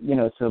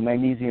 so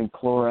magnesium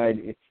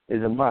chloride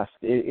is a must.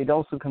 It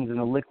also comes in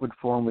a liquid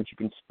form which you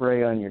can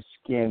spray on your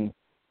skin,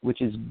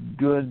 which is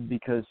good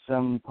because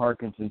some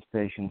Parkinson's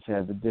patients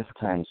have a difficult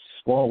time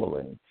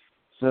swallowing.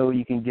 So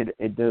you can get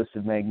a dose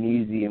of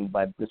magnesium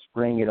by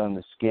spraying it on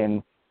the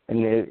skin, and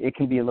it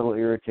can be a little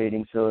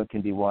irritating, so it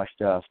can be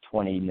washed off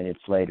 20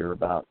 minutes later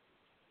about.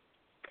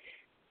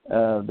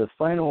 The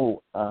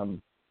final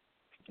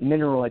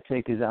mineral I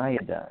take is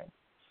iodine.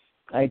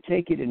 I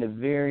take it in a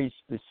very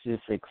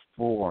specific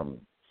form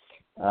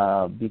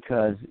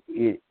because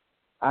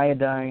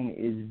iodine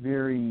is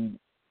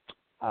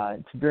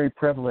it's very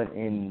prevalent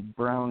in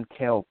brown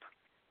kelp,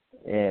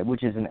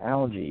 which is an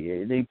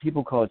algae.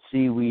 People call it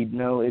seaweed.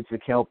 No, it's a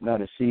kelp,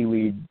 not a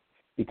seaweed,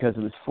 because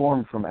it was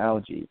formed from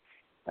algae.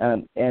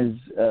 As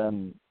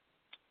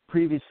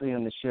previously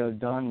on the show,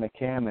 Don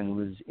McCammon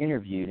was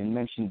interviewed and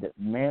mentioned that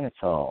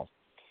mannitol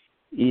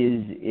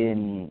is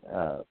in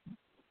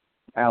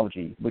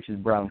algae, which is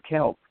brown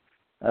kelp,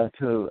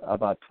 to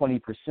about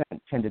 20%,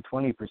 10 to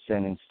 20%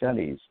 in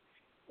studies.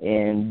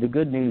 And the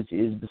good news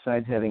is,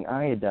 besides having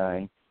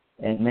iodine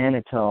and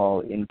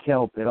mannitol in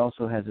kelp, it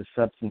also has a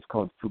substance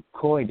called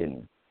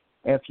fucoidan,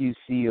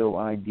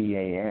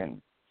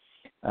 Fucoidan.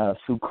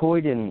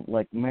 Fucoidan,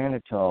 like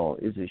mannitol,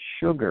 is a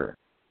sugar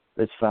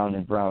that's found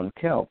in brown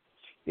kelp.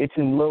 It's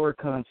in lower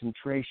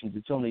concentrations.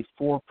 It's only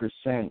 4%,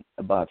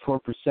 about 4%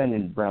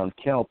 in brown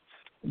kelp,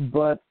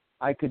 but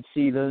I could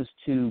see those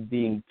two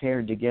being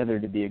paired together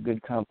to be a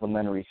good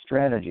complementary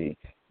strategy,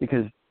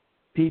 because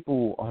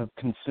people have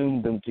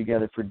consumed them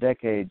together for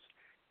decades.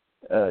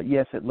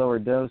 Yes, at lower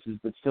doses,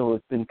 but still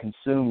it's been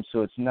consumed,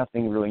 so it's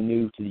nothing really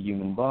new to the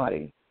human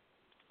body.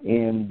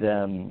 And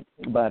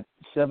about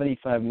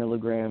 75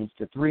 milligrams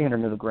to 300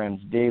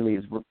 milligrams daily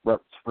is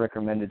what's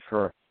recommended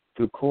for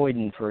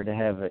fucoidan for it to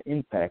have an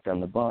impact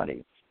on the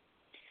body.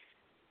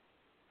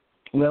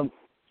 Well,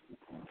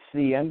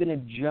 see, I'm going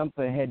to jump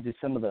ahead to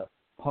some of the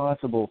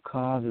possible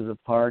causes of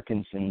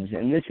Parkinson's,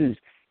 and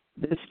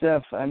this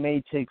stuff, I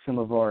may take some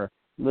of our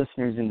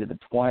listeners into the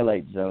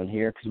Twilight Zone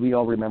here, because we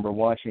all remember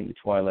watching the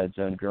Twilight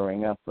Zone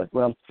growing up, but,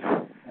 well,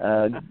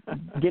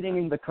 getting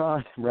in the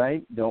cause,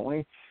 right, don't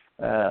we?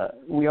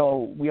 We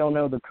all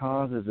know the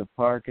causes of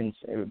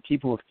Parkinson's.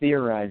 People have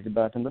theorized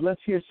about them, but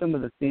let's hear some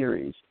of the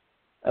theories.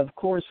 Of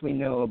course, we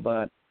know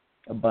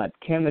about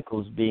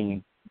chemicals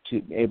being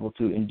able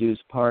to induce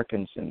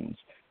Parkinson's.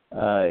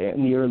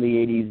 In the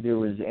early 80s, there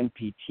was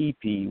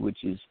MPTP,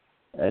 which is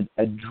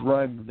a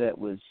drug that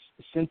was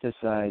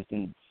synthesized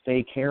in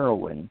fake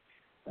heroin,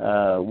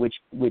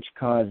 which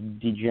caused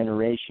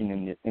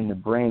degeneration in the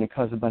brain. It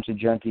caused a bunch of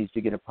junkies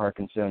to get a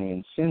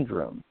Parkinsonian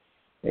syndrome.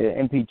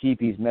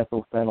 MPTP is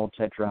methylphenyl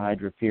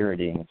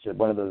tetrahydropyridine. It's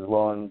one of those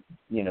long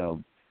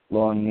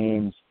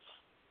names.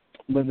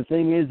 But the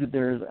thing is that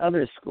there's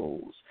other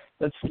schools.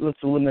 Let's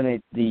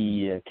eliminate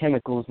the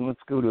chemicals and let's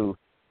go to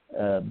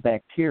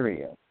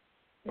bacteria.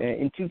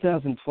 In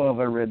 2012,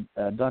 I read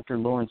Dr.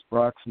 Lawrence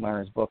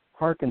Broxmeyer's book,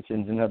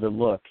 Parkinson's, Another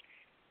Look,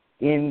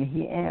 and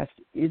he asked,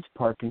 is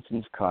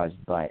Parkinson's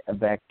caused by a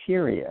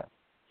bacteria?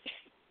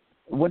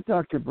 What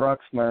Dr.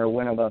 Broxmeyer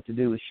went about to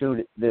do was show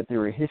that there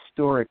were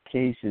historic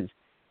cases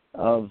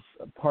of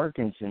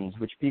Parkinson's,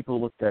 which people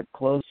looked at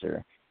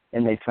closer,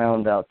 and they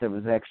found out there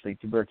was actually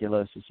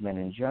tuberculosis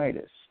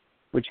meningitis,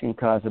 which can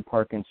cause a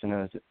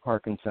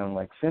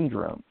Parkinson-like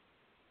syndrome.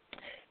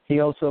 He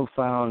also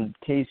found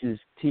cases,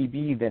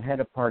 TB, that had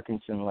a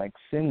Parkinson-like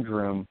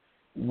syndrome,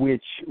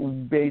 which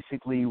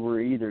basically were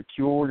either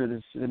cured or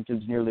the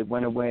symptoms nearly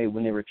went away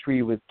when they were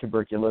treated with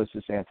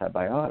tuberculosis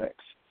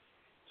antibiotics.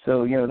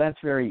 So, that's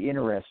very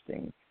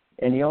interesting.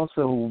 And he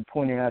also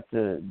pointed out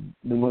the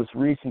most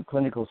recent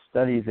clinical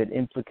studies that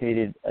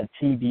implicated a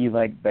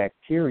TB-like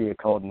bacteria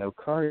called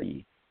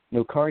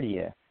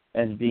nocardia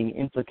as being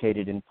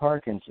implicated in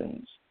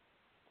Parkinson's.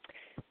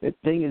 The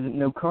thing is that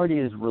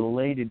nocardia is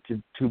related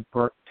to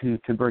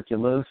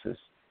tuberculosis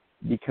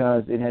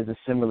because it has a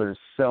similar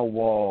cell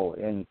wall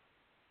to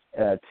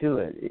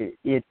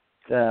it.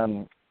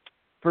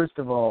 First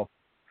of all,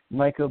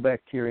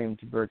 Mycobacterium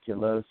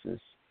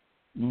tuberculosis.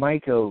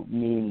 Myco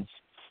means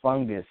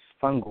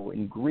fungal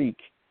in Greek,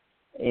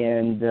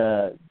 and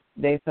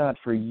they thought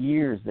for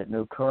years that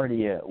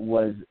nocardia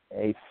was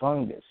a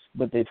fungus,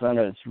 but they found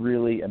out it's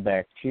really a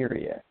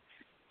bacteria.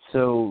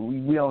 So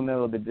we all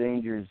know the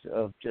dangers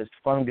of just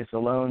fungus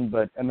alone,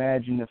 but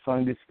imagine a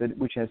fungus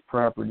which has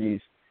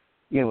properties,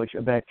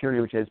 a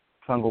bacteria which has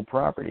fungal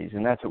properties,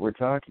 and that's what we're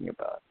talking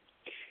about.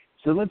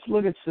 So let's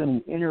look at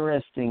some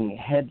interesting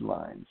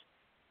headlines.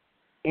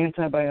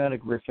 Antibiotic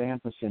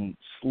rifampicin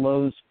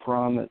shows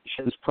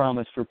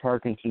promise for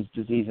Parkinson's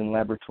disease in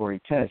laboratory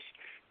tests.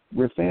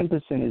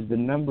 Rifampicin is the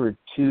number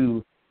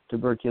 2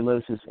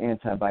 tuberculosis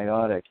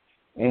antibiotic,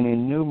 and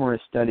in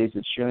numerous studies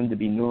it's shown to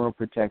be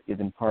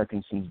neuroprotective in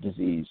Parkinson's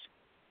disease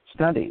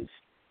studies.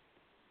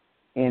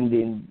 And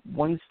in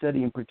one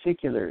study in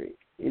particular,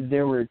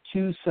 there were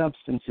 2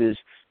 substances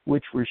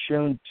which were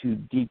shown to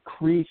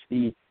decrease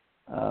the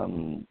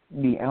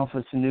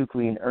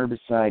alpha-synuclein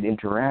herbicide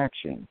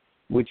interaction,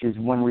 which is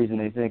one reason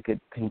they think it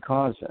can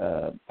cause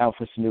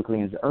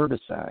alpha-synuclein as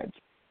herbicides.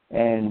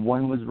 And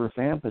one was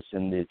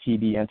rifampicin, the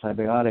TB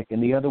antibiotic,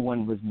 and the other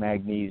one was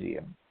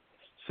magnesium.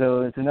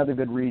 So it's another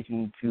good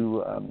reason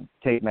to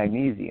take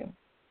magnesium.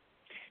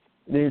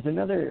 There's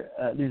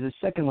a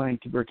second-line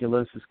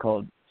tuberculosis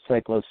called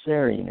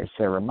cycloserine or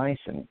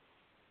ceramycin,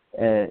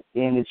 and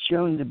it's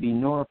shown to be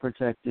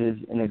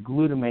neuroprotective in a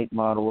glutamate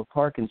model of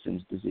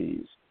Parkinson's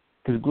disease,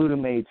 because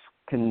glutamates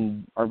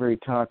are very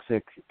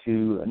toxic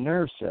to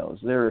nerve cells.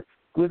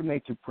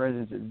 Glutamates are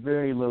present at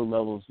very low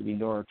levels to be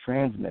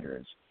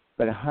neurotransmitters,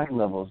 but at high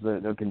levels,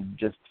 they can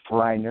just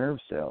fry nerve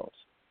cells.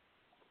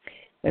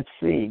 Let's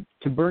see.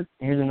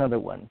 Here's another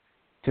one.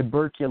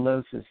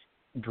 Tuberculosis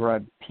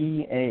drug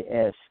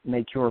PAS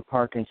may cure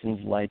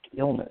Parkinson's-like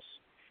illness.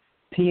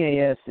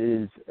 PAS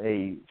is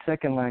a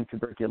second-line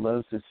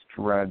tuberculosis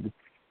drug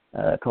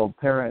called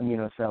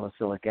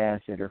para-aminosalicylic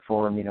acid or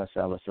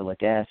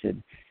 4-aminosalicylic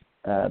acid.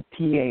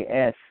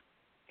 PAS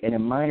in a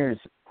minor's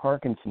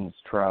Parkinson's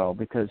trial,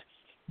 because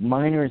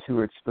minors who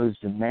are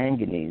exposed to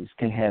manganese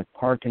can have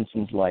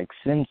Parkinson's-like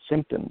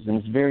symptoms, and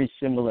it's very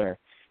similar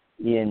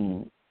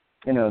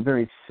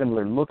very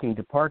similar looking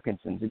to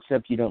Parkinson's,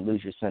 except you don't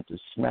lose your sense of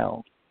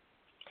smell.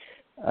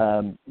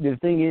 The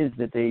thing is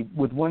that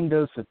with one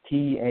dose of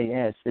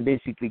PAS, they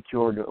basically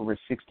cured over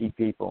 60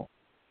 people,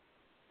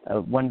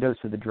 one dose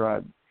of the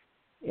drug.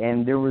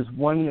 And there was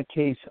one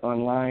case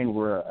online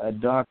where a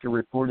doctor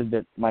reported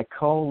that my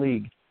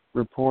colleague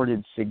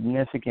reported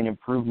significant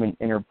improvement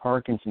in her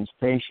Parkinson's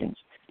patients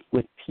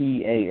with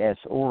PAS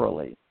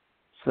orally.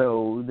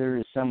 So there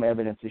is some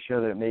evidence to show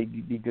that it may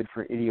be good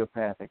for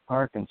idiopathic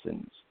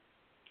Parkinson's.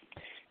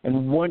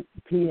 And what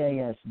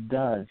PAS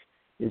does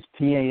is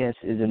PAS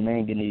is a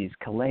manganese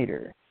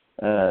chelator.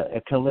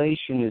 A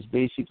chelation is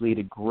basically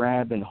to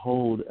grab and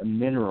hold a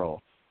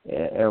mineral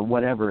or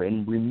whatever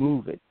and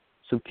remove it.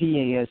 So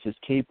PAS is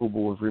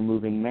capable of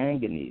removing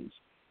manganese.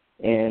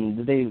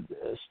 And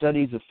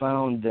studies have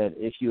found that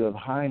if you have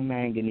high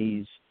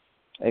manganese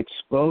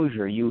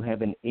exposure, you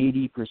have an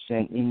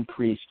 80%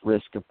 increased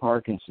risk of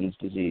Parkinson's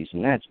disease,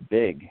 and that's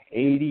big,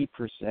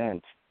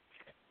 80%.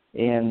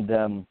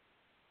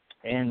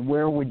 And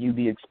where would you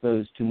be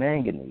exposed to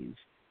manganese?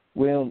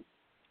 Well,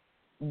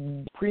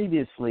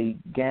 previously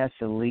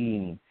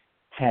gasoline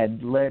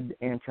had lead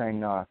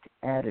anti-knock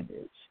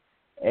additives.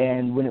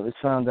 And when it was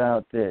found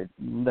out that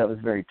was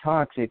very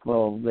toxic,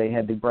 well, they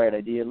had the bright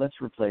idea,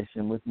 let's replace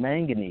them with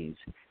manganese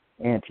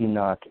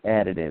anti-knock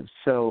additives.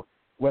 So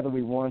whether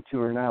we want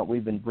to or not,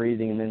 we've been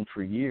breathing them in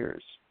for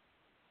years.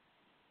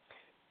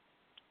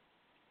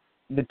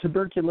 The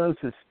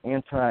tuberculosis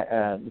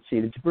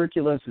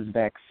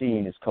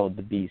vaccine is called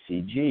the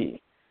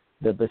BCG,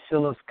 the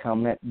Bacillus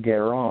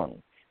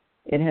calmette-guerin.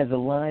 It has a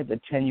live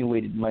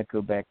attenuated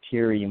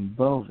Mycobacterium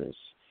bovis.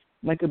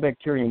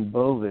 Mycobacterium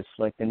bovis,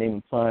 like the name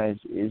implies,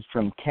 is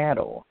from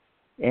cattle.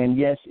 And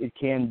yes, it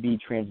can be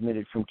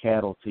transmitted from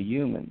cattle to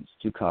humans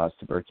to cause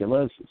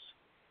tuberculosis.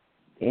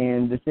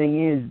 And the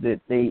thing is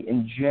that they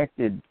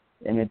injected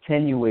an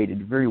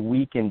attenuated, very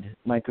weakened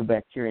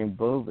Mycobacterium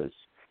bovis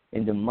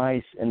into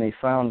mice, and they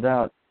found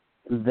out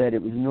that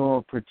it was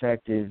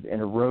neuroprotective in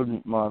a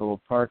rodent model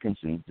of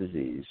Parkinson's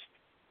disease,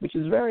 which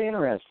is very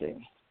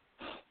interesting.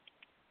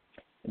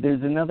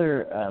 There's an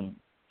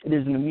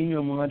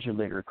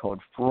immunomodulator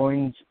called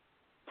Freund's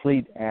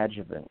plate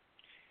adjuvant.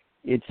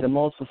 It's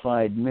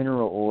emulsified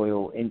mineral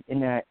oil and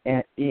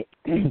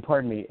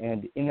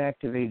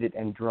inactivated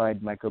and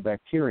dried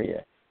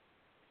mycobacteria,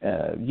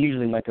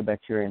 usually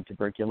Mycobacterium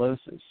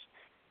tuberculosis.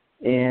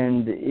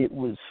 And it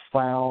was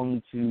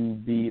found to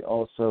be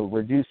also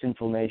reduce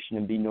inflammation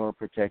and be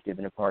neuroprotective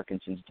in a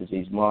Parkinson's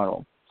disease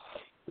model,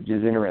 which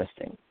is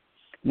interesting.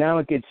 Now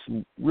it gets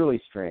really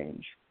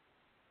strange.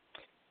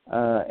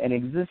 An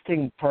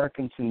existing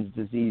Parkinson's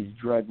disease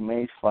drug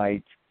may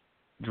fight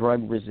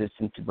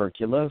drug-resistant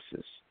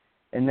tuberculosis,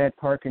 and that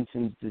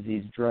Parkinson's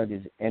disease drug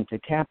is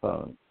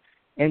entacapone.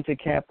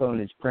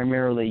 Entacapone is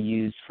primarily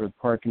used for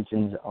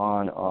Parkinson's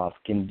on-off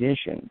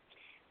condition,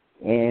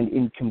 and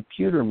in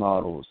computer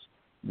models,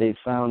 they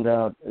found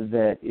out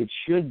that it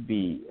should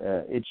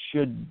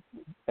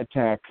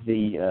attack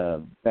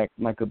the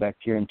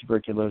Mycobacterium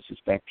tuberculosis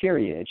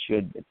bacteria. It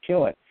should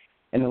kill it.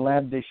 And in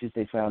lab dishes,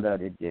 they found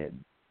out it did.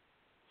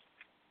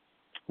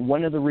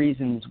 One of the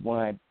reasons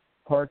why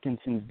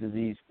Parkinson's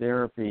disease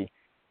therapy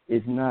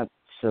is not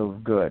so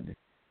good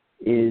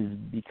is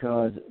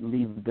because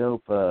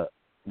levodopa,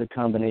 the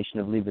combination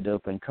of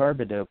levodopa and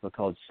carbidopa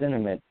called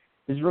Sinemet,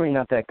 is really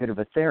not that good of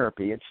a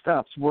therapy. It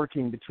stops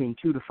working between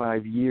 2 to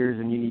 5 years,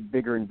 and you need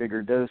bigger and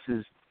bigger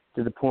doses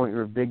to the point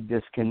where big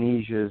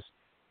dyskinesias,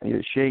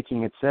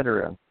 shaking,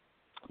 etc.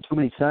 Too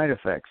many side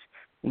effects.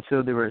 And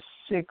so there are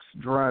 6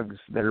 drugs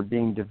that are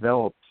being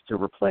developed to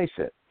replace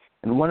it.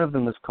 And one of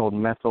them is called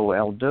methyl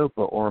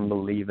L-dopa or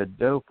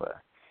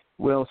levodopa.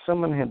 Well,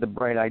 someone had the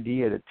bright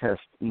idea to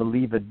test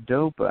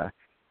levodopa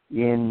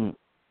in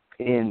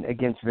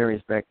against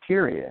various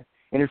bacteria.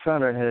 And it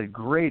found out it had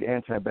great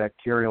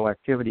antibacterial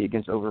activity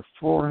against over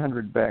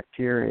 400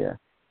 bacteria,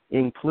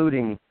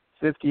 including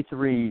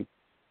 53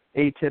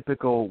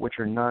 atypical, which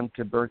are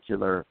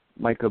non-tubercular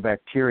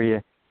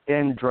mycobacteria,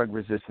 and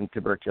drug-resistant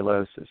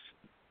tuberculosis.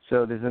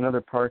 So there's another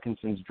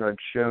Parkinson's drug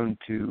shown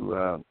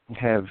to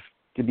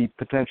be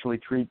potentially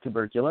treat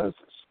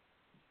tuberculosis.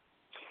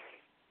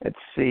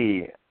 Let's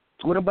see.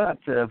 What about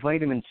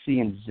vitamin C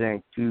and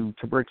zinc? Do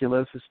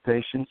tuberculosis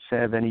patients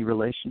have any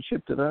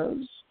relationship to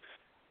those?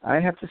 I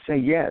have to say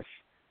yes.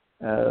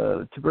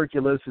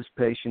 Tuberculosis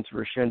patients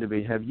were shown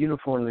to have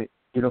uniformly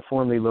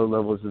low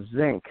levels of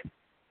zinc,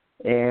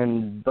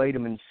 and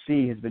vitamin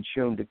C has been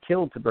shown to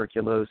kill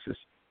tuberculosis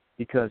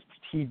because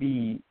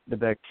TB, the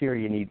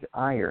bacteria, needs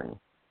iron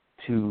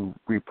to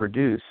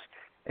reproduce,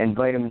 and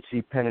vitamin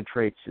C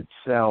penetrates its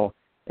cell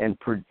and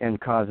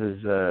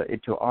causes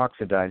it to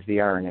oxidize the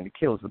iron, and it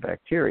kills the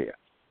bacteria.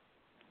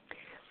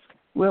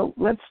 Well,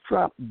 let's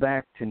drop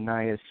back to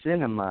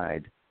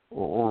niacinamide,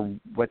 or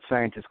what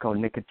scientists call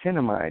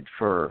nicotinamide,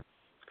 for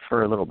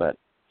a little bit.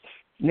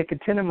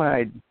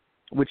 Nicotinamide,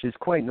 which is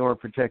quite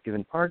neuroprotective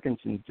in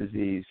Parkinson's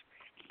disease,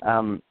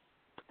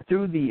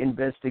 through the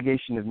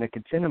investigation of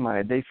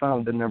nicotinamide, they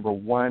found the number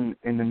 1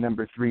 and the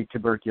number 3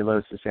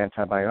 tuberculosis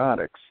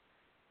antibiotics.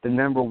 The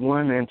number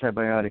 1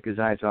 antibiotic is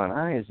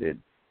isoniazid,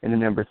 and the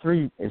number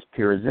 3 is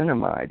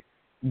pyrazinamide.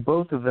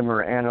 Both of them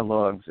are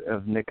analogs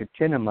of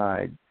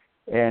nicotinamide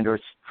and are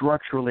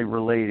structurally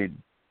related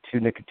to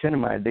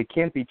nicotinamide. They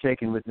can't be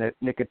taken with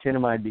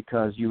nicotinamide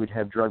because you would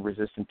have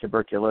drug-resistant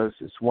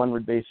tuberculosis. One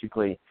would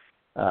basically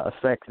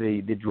affect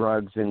the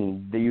drugs,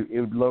 and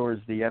it lowers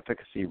the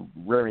efficacy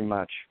very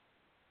much.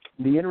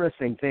 The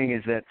interesting thing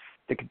is that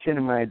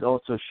nicotinamide is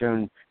also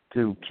shown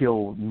to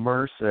kill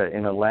MRSA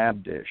in a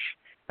lab dish.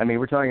 I mean,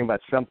 we're talking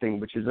about something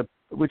which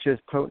has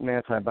potent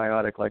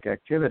antibiotic-like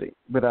activity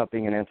without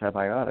being an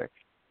antibiotic.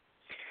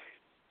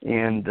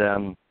 And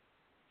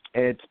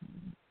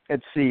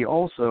let's see,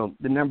 also,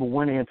 the number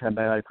 1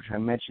 antibiotic, which I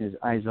mentioned, is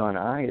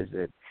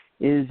isoniazid,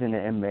 is an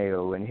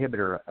MAO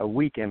inhibitor, a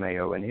weak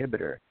MAO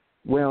inhibitor.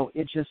 Well,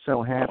 it just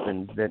so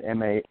happens that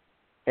MAO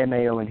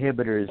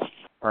inhibitors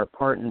are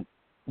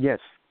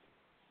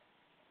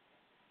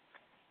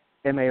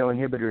MAO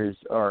inhibitors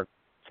are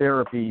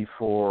therapy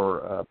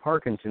for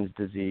Parkinson's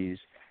disease,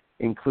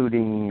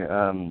 including,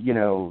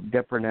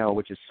 Deprenyl,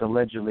 which is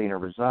selegiline or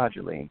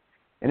razogiline.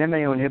 And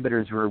MAO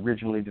inhibitors were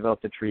originally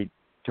developed to treat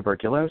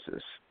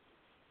tuberculosis.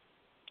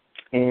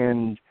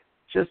 And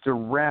just to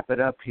wrap it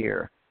up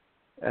here,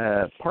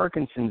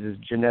 Parkinson's is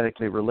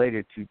genetically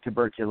related to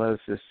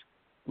tuberculosis,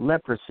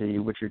 leprosy,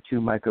 which are 2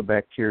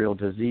 mycobacterial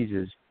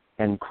diseases,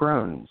 and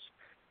Crohn's.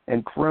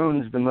 And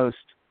Crohn's, the most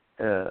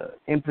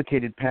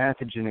implicated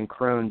pathogen in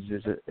Crohn's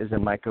is a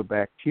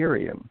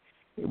mycobacterium,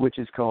 which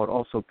is called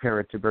also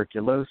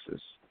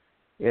paratuberculosis.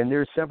 And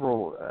there are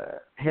several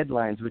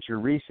headlines which are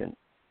recent.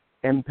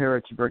 M.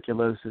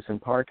 paratuberculosis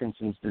and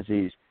Parkinson's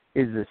disease.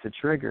 Is this a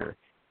trigger?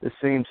 The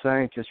same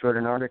scientist wrote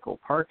an article,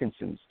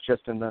 Parkinson's,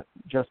 just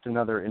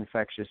another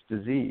infectious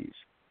disease.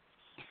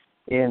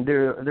 And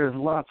there's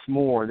lots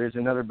more. There's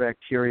another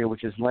bacteria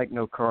which is like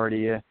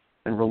nocardia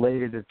and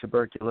related to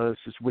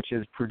tuberculosis, which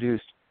has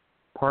produced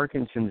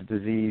Parkinson's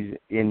disease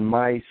in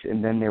mice,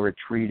 and then they were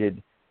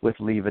treated with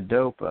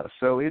levodopa.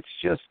 So it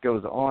just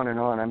goes on and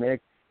on. I mean,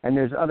 and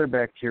there's other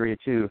bacteria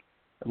too.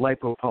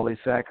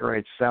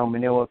 Lipopolysaccharides,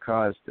 salmonella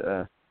caused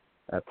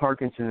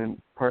Parkinsonism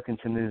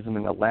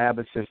in a lab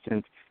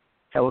assistant.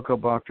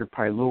 Helicobacter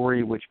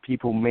pylori, which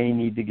people may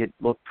need to get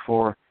looked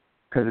for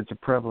because it's a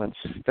prevalent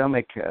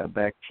stomach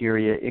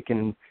bacteria. It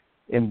can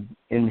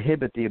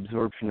inhibit the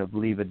absorption of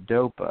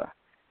levodopa,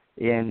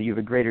 and you have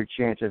a greater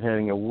chance of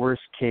having a worse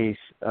case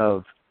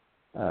of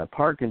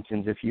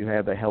Parkinson's if you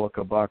have a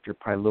Helicobacter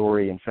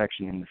pylori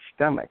infection in the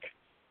stomach.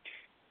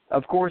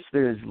 Of course,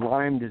 there's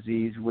Lyme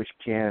disease, which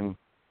can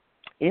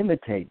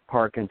imitate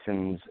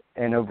Parkinson's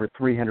and over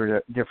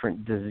 300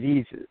 different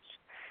diseases.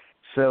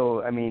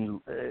 So, I mean,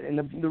 and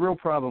the real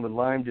problem with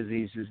Lyme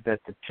disease is that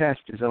the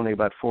tests are only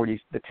 46%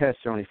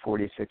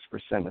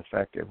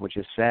 effective, which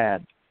is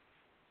sad.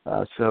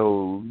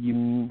 So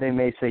they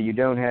may say you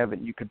don't have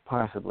it, you could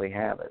possibly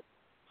have it.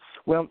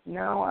 Well,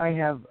 now I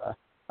have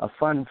a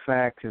fun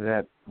fact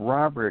that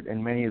Robert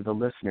and many of the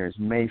listeners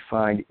may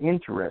find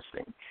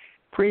interesting.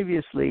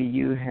 Previously,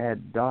 you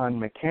had Don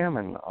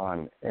McCammon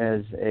on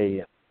as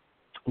a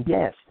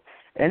guest,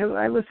 and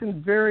I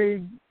listened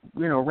very,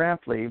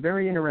 raptly,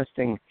 very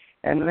interesting.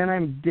 And then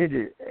I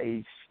did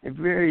a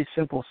very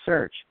simple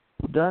search.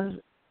 Does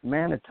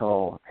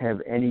mannitol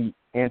have any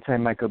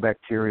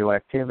antimycobacterial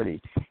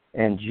activity?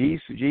 And gee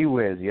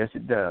whiz, yes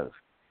it does.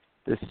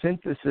 The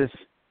synthesis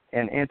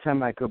and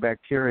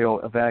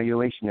antimycobacterial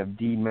evaluation of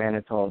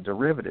D-mannitol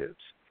derivatives.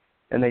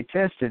 And they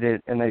tested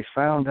it, and they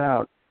found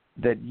out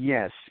that,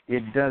 yes,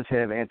 it does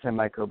have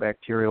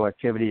antimycobacterial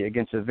activity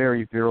against a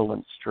very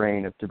virulent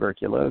strain of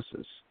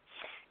tuberculosis.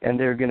 And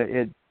they're going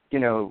to,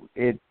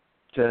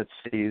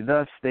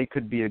 thus they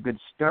could be a good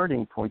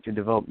starting point to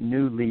develop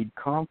new lead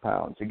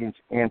compounds against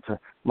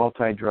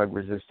multi-drug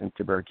resistant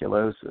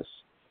tuberculosis.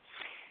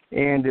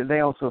 And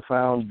they also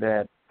found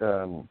that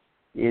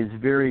is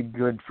very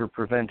good for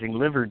preventing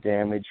liver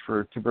damage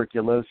for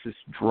tuberculosis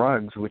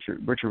drugs, which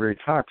are very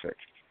toxic.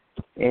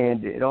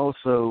 And it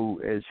also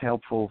is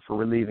helpful for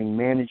relieving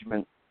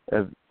management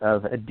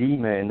of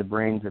edema in the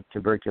brains of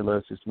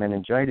tuberculosis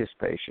meningitis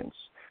patients.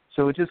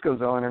 So it just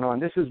goes on and on.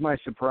 This is my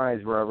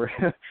surprise, Robert.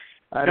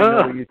 I don't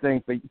know what you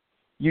think, but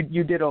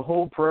you did a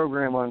whole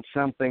program on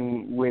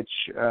something which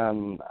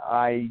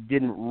I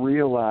didn't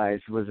realize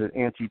was an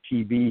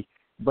anti-TB,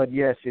 but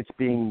yes, it's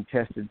being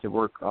tested to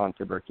work on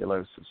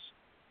tuberculosis.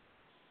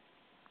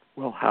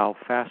 Well, how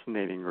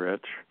fascinating,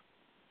 Rich.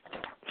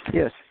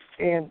 Yes,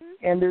 and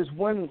there's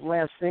one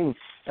last thing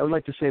I would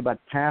like to say about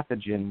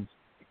pathogens,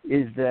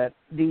 is that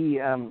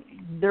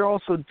they're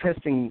also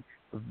testing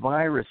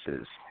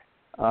viruses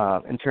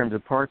in terms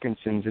of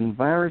Parkinson's, and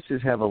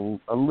viruses have a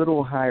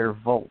little higher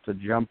vault to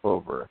jump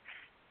over.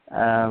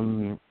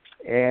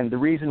 And the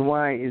reason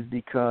why is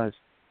because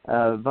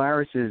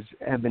viruses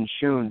have been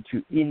shown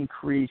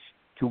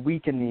to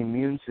weaken the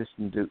immune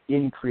system to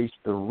increase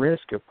the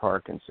risk of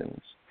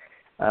Parkinson's.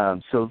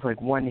 So it's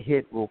like one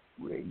hit will,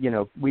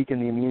 weaken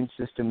the immune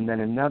system, and then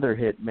another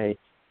hit may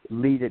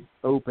lead it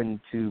open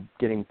to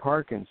getting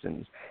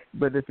Parkinson's.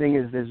 But the thing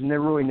is, there's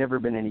really never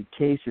been any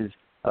cases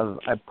of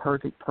a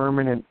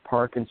permanent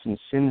Parkinson's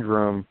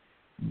syndrome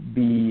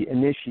be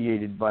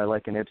initiated by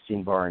like an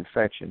Epstein-Barr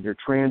infection. They're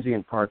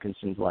transient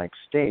Parkinson's-like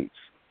states.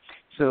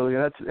 So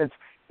that's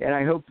and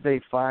I hope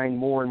they find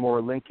more and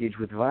more linkage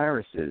with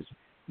viruses.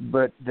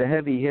 But the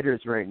heavy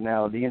hitters right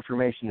now, the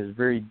information is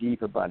very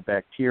deep about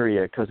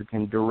bacteria because it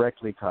can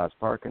directly cause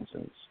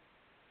Parkinson's.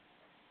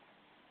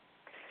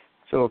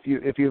 So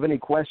if you have any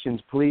questions,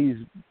 please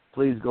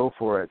go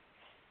for it.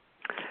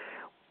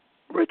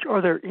 Rich,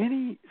 are there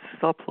any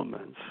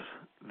supplements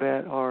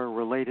that are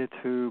related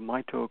to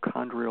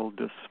mitochondrial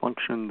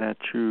dysfunction that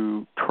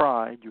you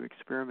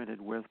experimented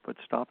with, but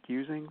stopped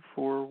using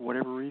for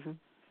whatever reason?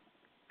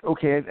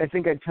 Okay, I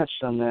think I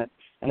touched on that,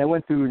 and I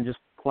went through and just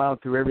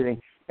plowed through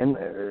everything. And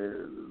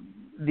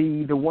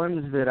the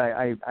ones that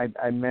I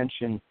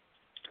mentioned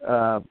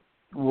were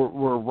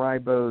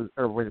ribose,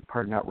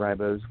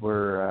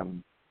 were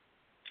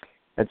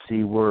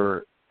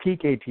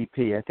peak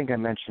ATP. I think I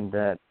mentioned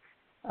that.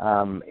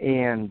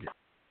 And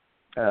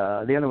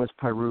the other was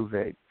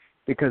pyruvate,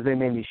 because they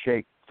made me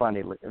shake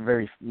funny,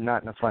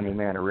 not in a funny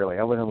manner, really.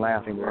 I wasn't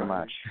laughing very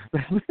much.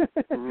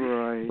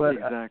 Right, but,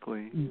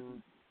 exactly.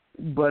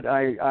 But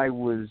I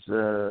was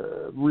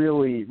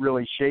really,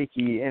 really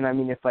shaky, and I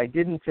mean, if I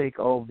didn't take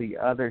all the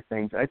other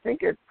things, I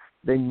think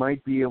they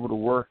might be able to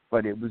work,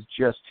 but it was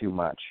just too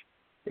much.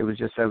 It was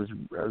just I was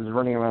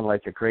running around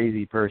like a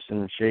crazy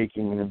person,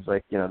 shaking, and it was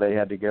like they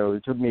had to go.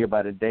 It took me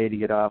about a day to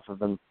get off of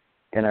them,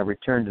 and I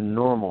returned to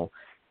normal.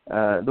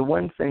 The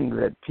one thing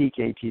that peak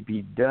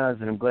ATP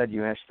does, and I'm glad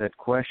you asked that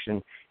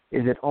question,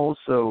 is it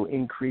also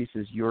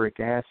increases uric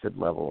acid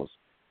levels,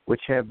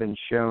 which have been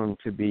shown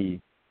to be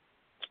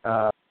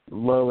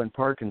low in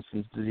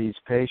Parkinson's disease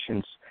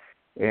patients.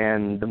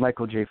 And the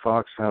Michael J.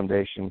 Fox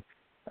Foundation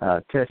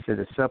tested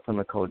a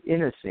supplement called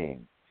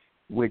inosine,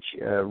 which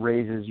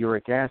raises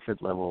uric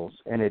acid levels,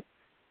 and it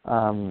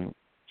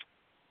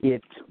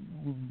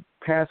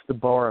passed the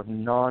bar of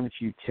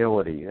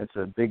non-futility. That's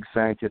a big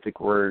scientific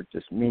word,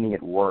 just meaning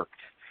it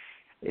worked.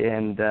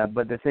 And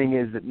but the thing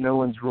is that no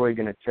one's really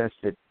going to test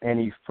it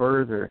any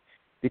further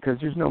because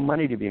there's no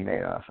money to be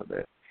made off of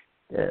it.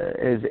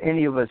 As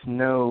any of us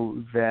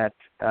know that,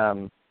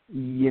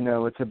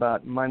 it's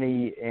about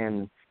money,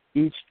 and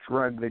each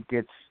drug that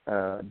gets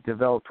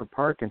developed for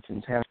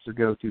Parkinson's has to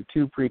go through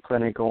 2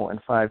 preclinical and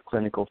 5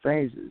 clinical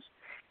phases.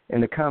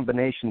 And the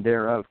combination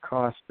thereof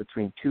costs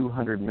between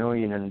 $200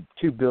 million and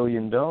 $2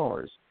 billion.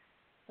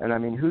 And I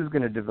mean, who's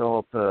going to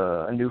develop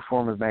a new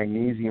form of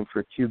magnesium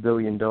for $2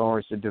 billion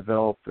to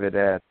develop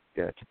it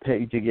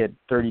to get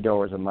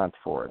 $30 a month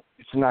for it?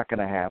 It's not going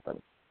to happen.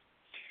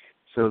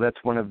 So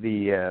that's one of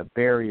the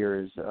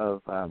barriers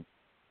of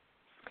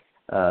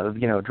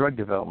drug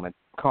development: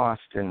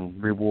 cost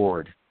and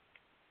reward.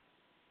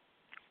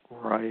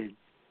 Right.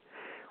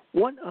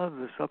 One of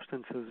the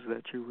substances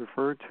that you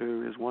referred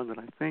to is one that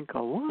I think a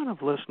lot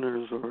of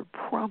listeners are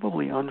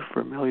probably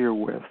unfamiliar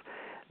with,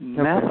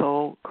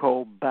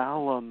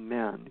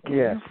 methylcobalamin. Can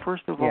you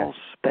first of all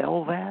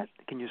spell that?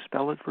 Can you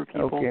spell it for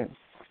people?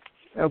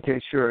 Okay,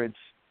 sure. It's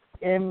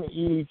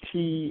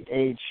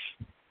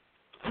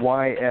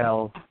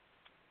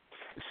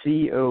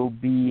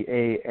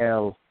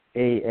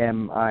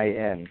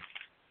METHYLCOBALAMIN.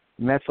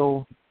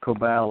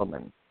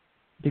 Methylcobalamin.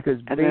 Because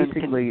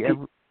basically,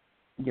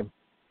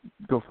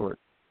 go for it.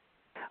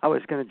 I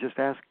was going to just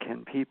ask,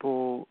 can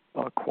people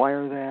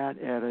acquire that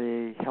at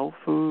a health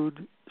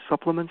food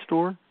supplement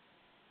store?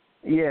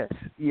 Yes.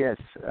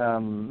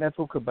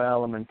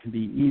 Methylcobalamin can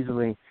be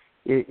easily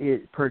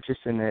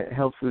purchased in a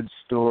health food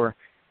store,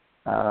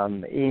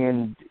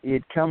 and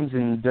it comes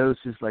in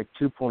doses like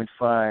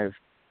 2.5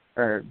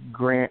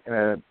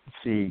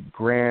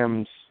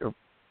 grams,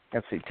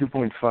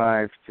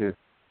 2.5 to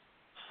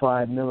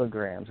 5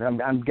 milligrams.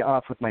 I'm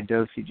off with my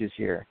dosages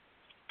here.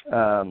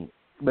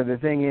 But the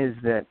thing is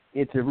that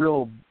it's a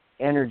real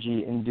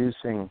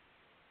energy-inducing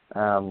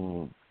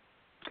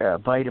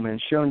vitamin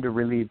shown to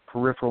relieve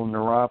peripheral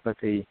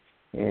neuropathy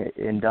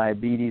in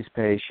diabetes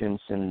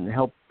patients and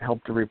help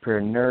to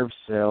repair nerve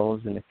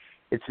cells. And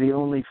it's the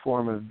only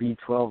form of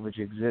B12 which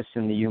exists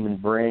in the human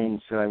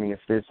brain. So, I mean,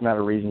 if it's not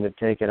a reason to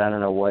take it, I don't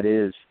know what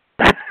is.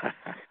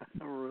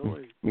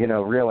 Really?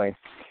 Really.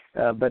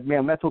 But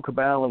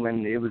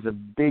methylcobalamin, it was a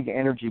big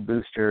energy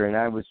booster, and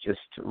I was just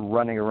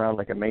running around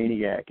like a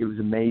maniac. It was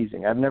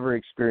amazing. I've never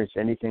experienced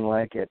anything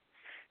like it.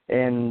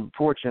 And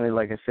fortunately,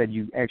 like I said,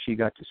 you actually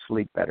got to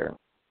sleep better.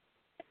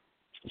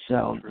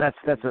 So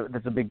that's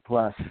a big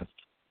plus.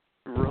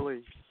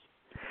 Really?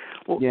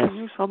 Well, Yes. can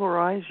you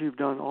summarize? You've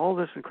done all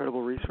this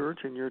incredible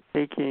research, and you're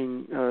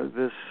taking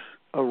this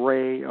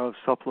array of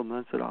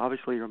supplements that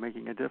obviously are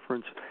making a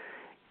difference.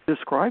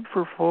 Describe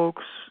for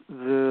folks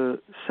the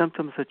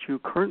symptoms that you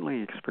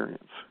currently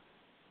experience.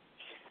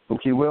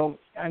 Okay, well,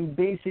 I'm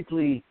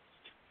basically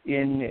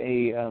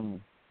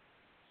I'm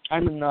a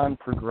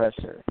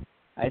non-progressor.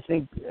 I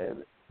think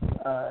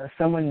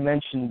someone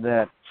mentioned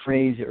that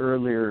phrase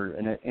earlier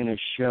in a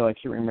show. I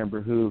can't remember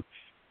who,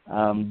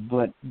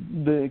 but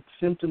the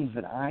symptoms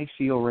that I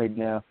feel right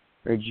now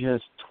are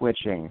just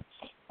twitching.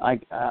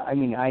 I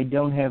mean, I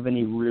don't have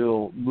any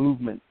real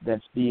movement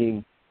that's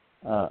being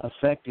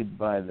affected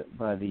by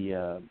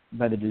the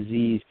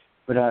disease.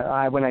 But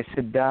when I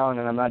sit down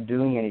and I'm not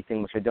doing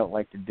anything, which I don't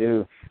like to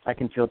do, I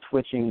can feel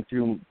twitching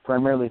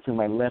primarily through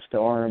my left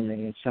arm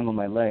and some of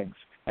my legs.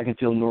 I can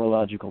feel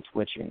neurological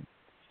twitching,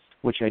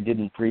 which I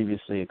didn't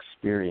previously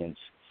experience.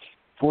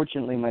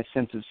 Fortunately, my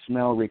sense of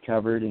smell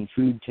recovered and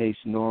food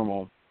tastes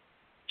normal,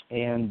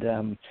 and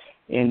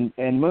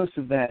most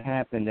of that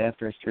happened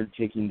after I started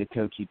taking the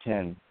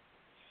CoQ10.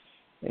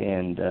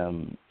 And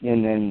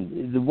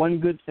then the one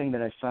good thing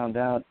that I found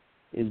out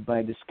is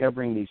by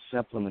discovering these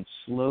supplements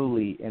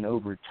slowly and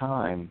over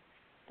time,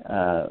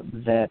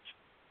 that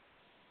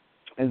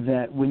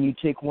when you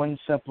take one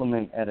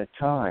supplement at a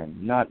time,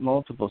 not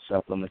multiple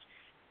supplements,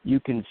 you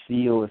can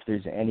feel if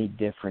there's any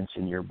difference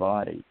in your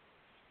body.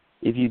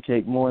 If you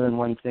take more than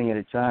one thing at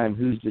a time,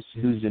 who's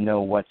to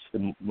know what's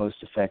the most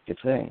effective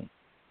thing?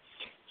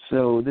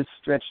 So this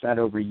stretched out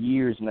over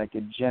years, and I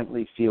could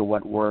gently feel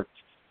what worked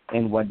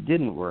and what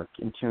didn't work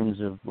in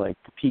terms of like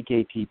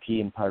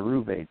PKPP and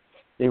pyruvate.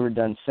 They were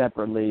done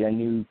separately. I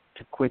knew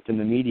to quit them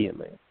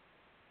immediately.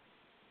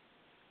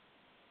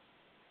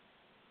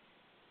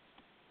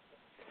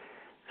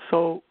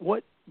 So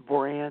what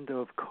brand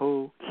of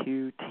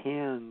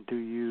CoQ10 do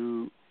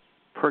you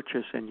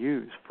purchase and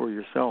use for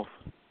yourself?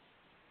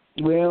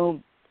 Well,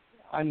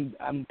 I'm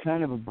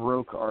kind of a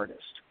broke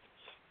artist,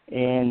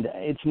 and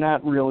it's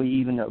not really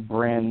even a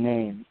brand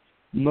name.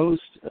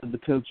 Most of the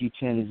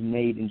CoQ10 is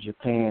made in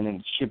Japan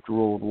and shipped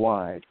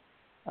worldwide.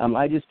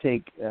 I just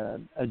take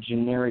a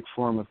generic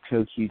form of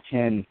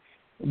CoQ10,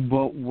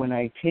 but when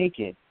I take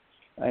it,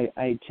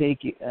 I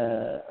take it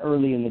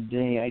early in the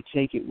day. I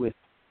take it with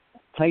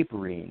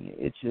piperine.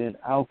 It's an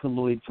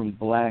alkaloid from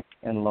black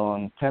and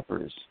long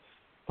peppers.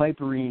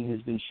 Piperine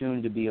has been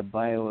shown to be a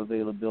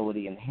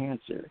bioavailability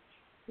enhancer,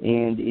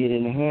 and it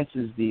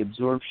enhances the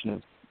absorption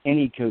of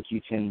any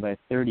CoQ10 by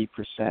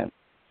 30%.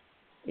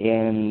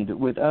 And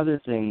with other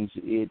things,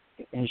 it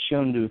has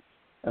shown to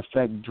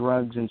affect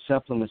drugs and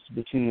supplements to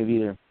the tune of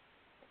either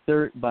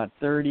about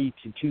 30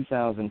 to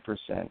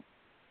 2,000%,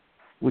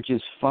 which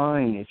is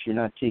fine if you're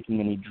not taking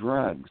any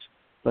drugs.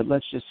 But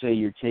let's just say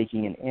you're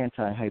taking an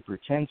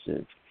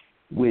antihypertensive,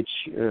 which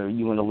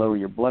you want to lower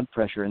your blood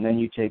pressure, and then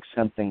you take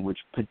something which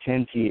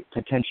potentiates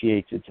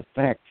its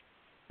effect.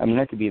 I mean,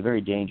 that could be a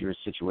very dangerous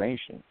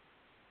situation.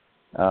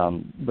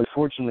 But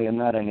fortunately, I'm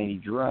not on any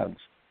drugs.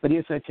 But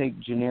yes, I take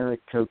generic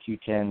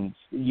CoQ10,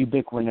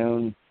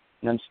 ubiquinone,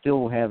 and I'm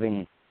still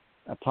having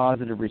a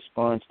positive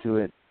response to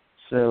it.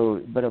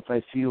 So, but if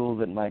I feel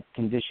that my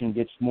condition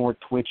gets more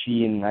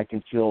twitchy and I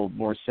can feel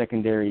more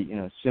secondary,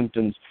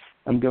 symptoms,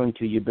 I'm going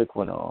to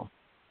ubiquinol.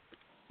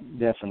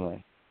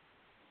 Definitely.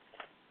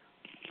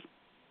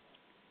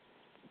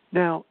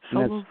 Now,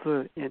 some of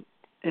the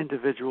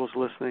individuals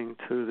listening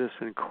to this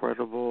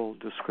incredible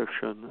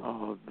description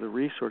of the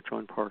research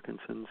on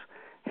Parkinson's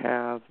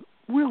have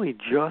really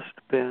just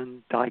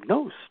been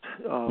diagnosed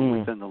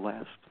within the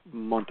last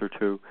month or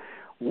two.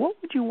 What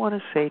would you want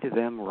to say to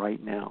them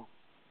right now?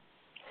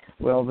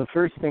 Well, the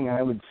first thing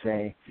I would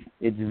say,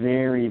 it's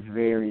very,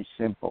 very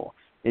simple.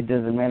 It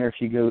doesn't matter if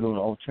you go to an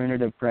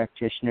alternative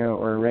practitioner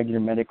or a regular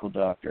medical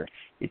doctor.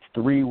 It's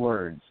 3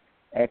 words: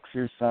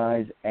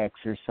 exercise,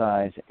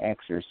 exercise,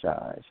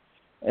 exercise.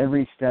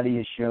 Every study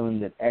has shown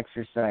that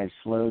exercise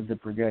slows the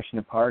progression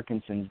of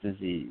Parkinson's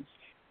disease.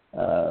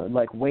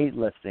 Like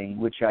weightlifting,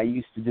 which I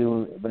used to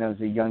do when I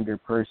was a younger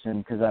person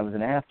because I was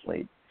an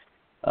athlete.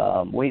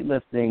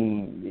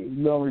 Weightlifting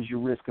lowers your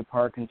risk of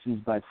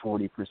Parkinson's by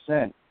 40%,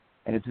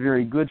 and it's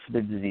very good for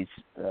the disease.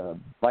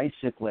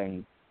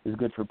 Bicycling is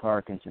good for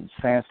Parkinson's.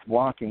 Fast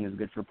walking is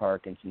good for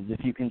Parkinson's.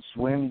 If you can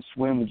swim.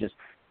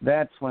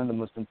 That's one of the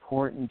most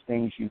important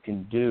things you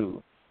can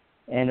do.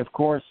 And, of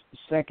course,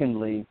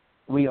 secondly,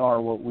 we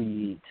are what we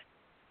eat.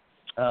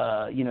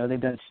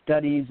 They've done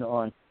studies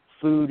on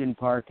food and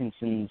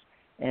Parkinson's,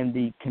 and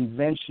the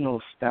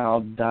conventional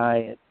style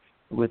diet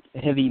with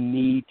heavy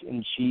meat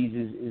and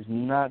cheeses is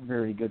not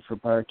very good for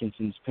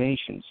Parkinson's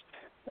patients.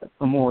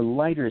 A more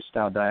lighter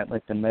style diet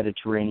like the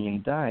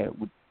Mediterranean diet,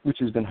 which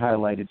has been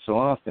highlighted so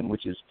often,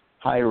 which is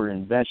higher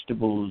in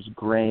vegetables,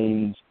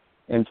 grains,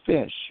 and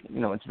fish.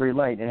 It's very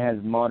light. It has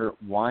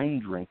moderate wine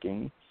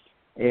drinking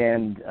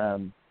and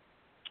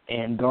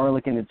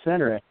garlic and et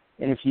cetera.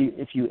 And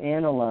if you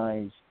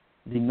analyze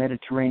the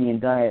Mediterranean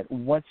diet,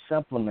 what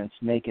supplements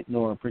make it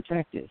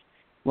neuroprotective?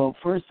 Well,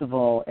 first of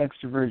all,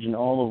 extra virgin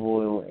olive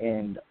oil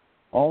and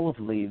olive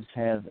leaves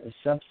have a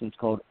substance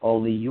called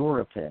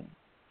oleuropein.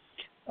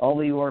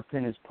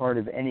 Oleorpin is part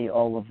of any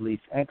olive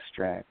leaf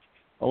extract.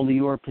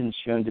 Oleorpin is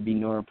shown to be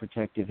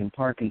neuroprotective in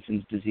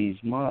Parkinson's disease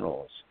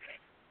models.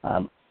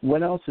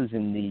 What else is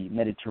in the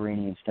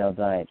Mediterranean-style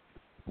diet?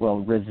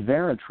 Well,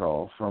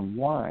 resveratrol from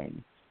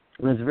wine.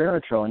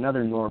 Resveratrol,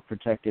 another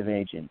neuroprotective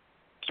agent.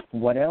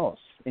 What else?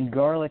 In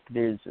garlic,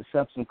 there's a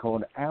substance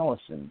called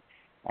allicin.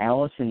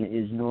 Allicin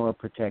is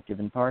neuroprotective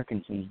in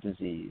Parkinson's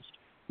disease.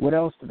 What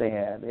else do they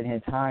have? It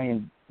has high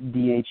in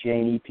DHA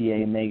and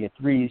EPA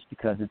omega-3s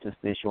because it's a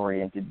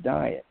fish-oriented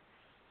diet.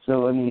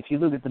 So, I mean, if you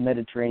look at the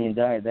Mediterranean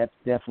diet, that's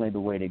definitely the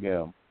way to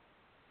go.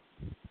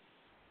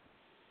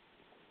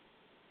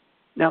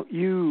 Now,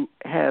 you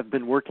have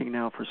been working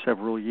now for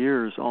several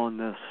years on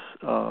this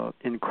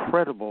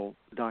incredible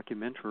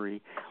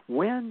documentary.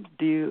 When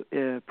do you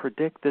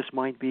predict this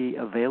might be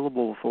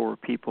available for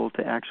people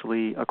to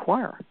actually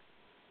acquire?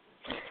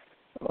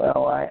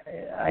 Well,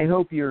 I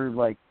hope you're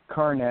like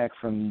Karnak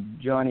from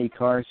Johnny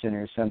Carson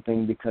or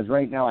something, because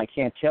right now I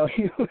can't tell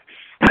you.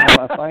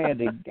 If I had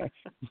to,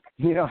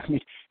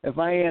 if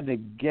I had to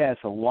guess,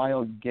 a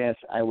wild guess,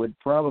 I would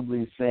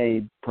probably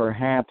say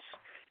perhaps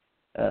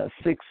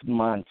 6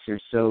 months or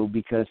so,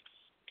 because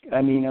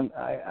I mean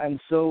I'm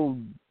so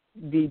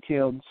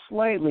detailed,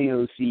 slightly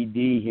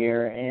OCD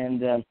here,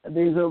 and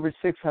there's over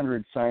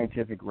 600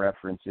 scientific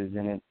references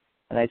in it,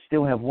 and I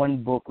still have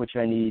one book which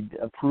I need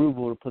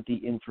approval to put the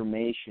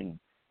information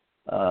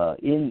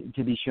in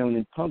to be shown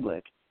in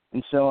public,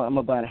 and so I'm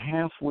about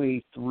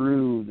halfway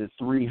through the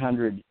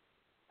 300.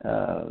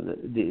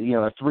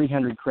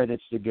 300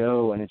 credits to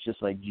go, and it's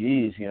just like,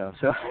 geez,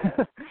 so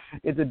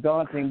it's a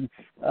daunting.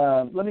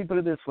 Let me put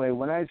it this way: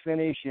 when I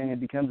finish and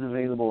it becomes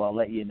available, I'll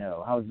let you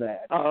know. How's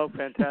that? Oh,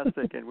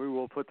 fantastic! And we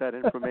will put that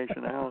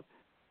information out.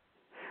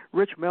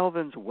 Rich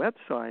Melvin's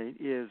website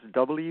is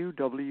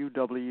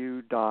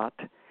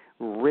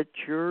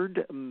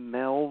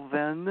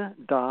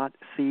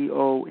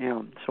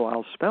www.richardmelvin.com. So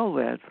I'll spell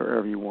that for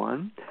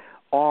everyone: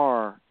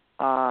 RichardMelvin.com.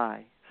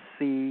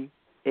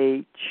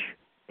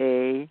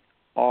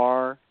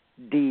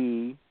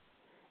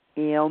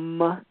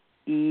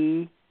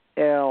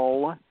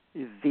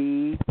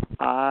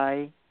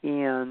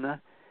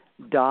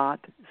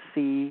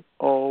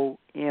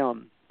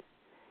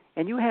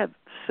 And you have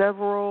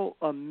several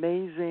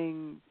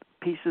amazing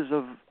pieces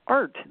of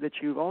art that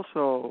you've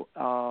also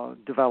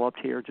developed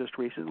here just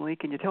recently.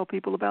 Can you tell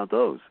people about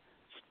those?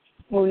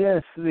 Well,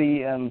 yes.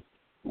 The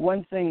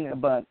one thing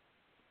about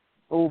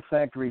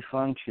olfactory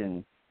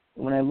function,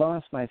 when I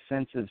lost my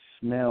sense of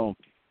smell,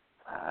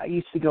 I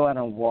used to go out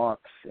on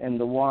walks, and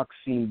the walks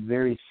seemed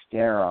very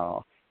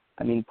sterile.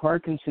 I mean,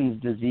 Parkinson's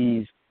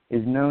disease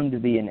is known to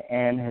be an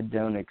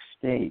anhedonic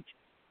state,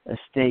 a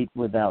state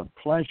without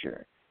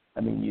pleasure.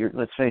 I mean,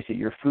 let's face it,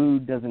 your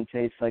food doesn't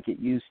taste like it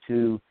used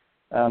to.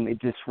 It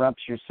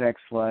disrupts your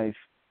sex life.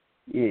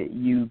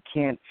 You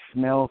can't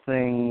smell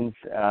things.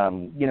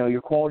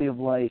 Your quality of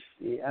life,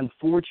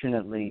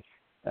 unfortunately,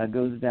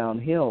 goes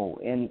downhill.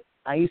 And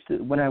I used to,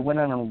 when I went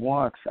out on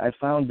walks, I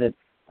found that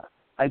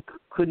I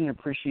couldn't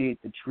appreciate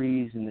the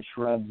trees and the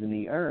shrubs and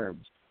the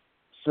herbs.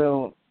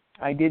 So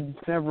I did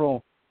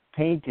several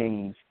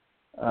paintings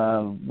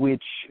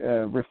which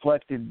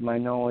reflected my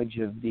knowledge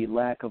of the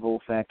lack of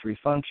olfactory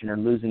function, or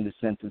losing the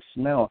sense of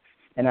smell,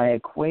 and I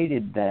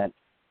equated that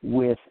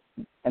with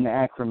an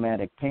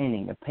achromatic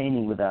painting, a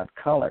painting without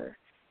color,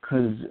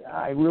 because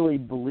I really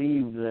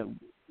believe that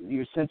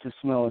your sense of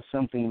smell is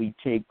something we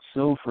take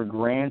so for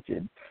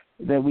granted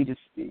that we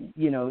just,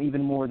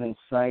 even more than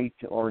sight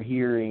or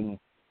hearing,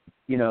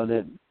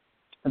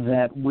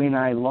 that when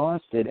I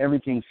lost it,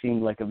 everything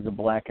seemed like it was a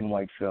black and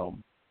white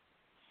film.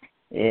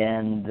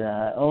 And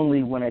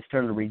only when I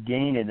started to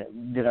regain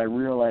it did I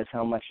realize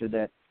how much of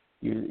that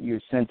your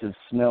sense of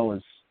smell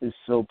is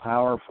so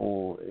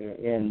powerful,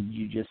 and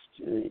you just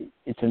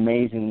it's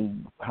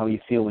amazing how you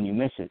feel when you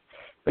miss it.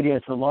 But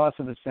yes, the loss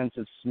of the sense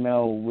of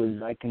smell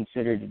I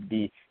considered to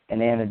be an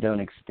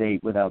anhedonic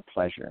state without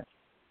pleasure.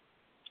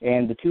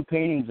 And the two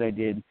paintings I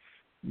did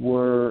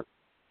were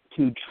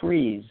two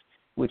trees,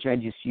 which I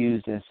just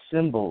used as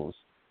symbols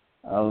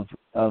of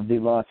the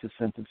loss of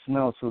sense of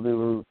smell. So they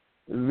were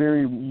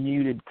very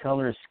muted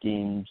color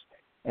schemes,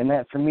 and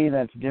that, for me,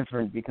 that's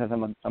different because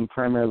I'm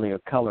primarily a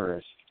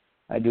colorist.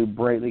 I do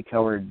brightly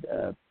colored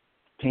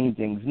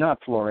paintings,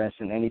 not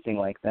fluorescent, anything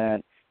like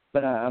that,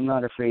 but I'm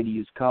not afraid to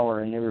use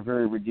color, and they were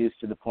very reduced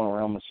to the point where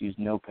I almost used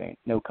no paint,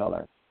 no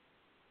color.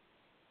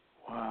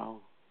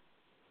 Wow.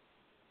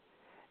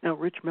 Now,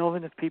 Rich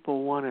Melvin, if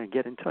people want to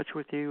get in touch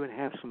with you and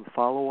have some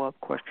follow-up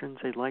questions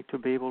they'd like to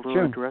be able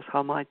to address,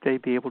 how might they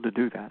be able to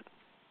do that?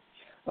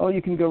 Oh,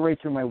 you can go right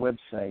through my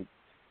website.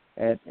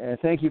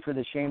 Thank you for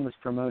the shameless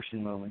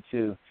promotion moment,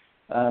 too.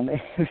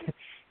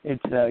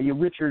 It's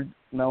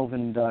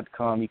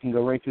richardmelvin.com. You can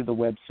go right through the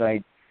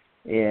website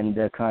and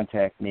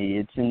contact me.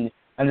 It's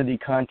under the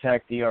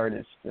Contact the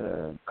Artist,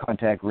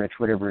 Contact Rich,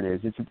 whatever it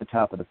is. It's at the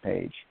top of the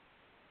page.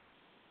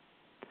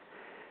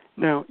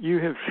 Now, you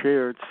have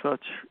shared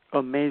such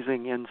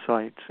amazing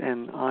insights,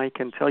 and I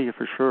can tell you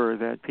for sure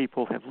that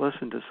people have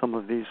listened to some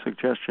of these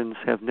suggestions,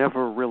 have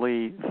never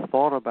really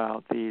thought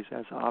about these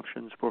as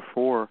options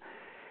before.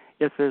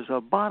 If there's a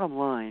bottom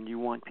line you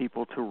want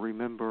people to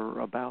remember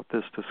about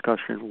this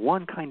discussion,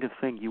 one kind of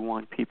thing you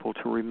want people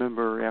to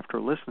remember after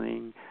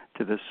listening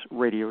to this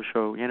radio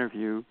show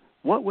interview,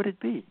 what would it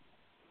be?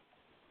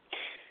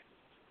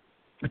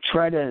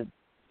 Try to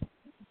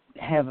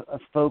have a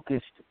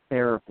focused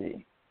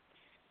therapy,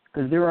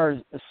 because there are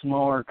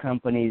smaller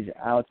companies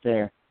out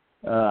there.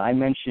 I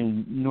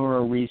mentioned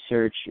Neuro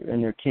Research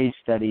and their case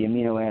study,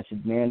 amino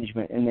acid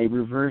management, and they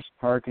reverse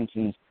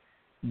Parkinson's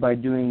by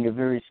doing a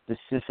very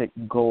specific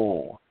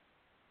goal,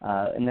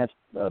 and that's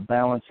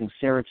balancing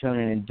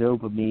serotonin and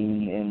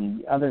dopamine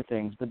and other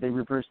things, but they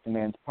reverse the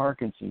man's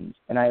Parkinson's.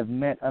 And I have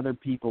met other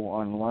people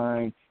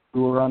online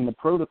who are on the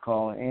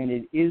protocol, and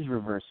it is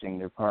reversing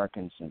their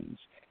Parkinson's.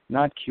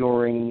 Not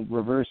curing,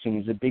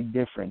 reversing is a big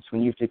difference.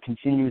 When you have to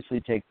continuously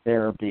take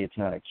therapy, it's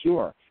not a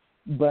cure,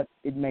 but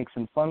it makes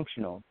them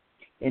functional.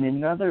 In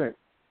another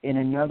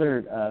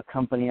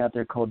company out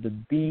there called the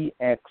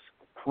BX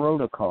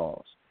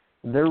Protocols,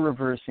 they're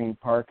reversing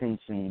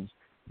Parkinson's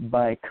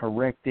by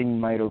correcting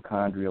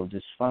mitochondrial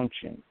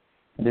dysfunction.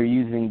 They're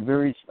using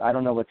I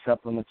don't know what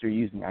supplements they're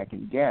using, I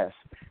can guess,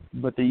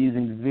 but they're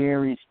using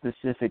very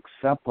specific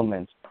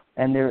supplements.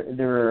 And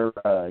there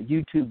are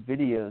YouTube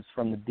videos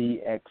from the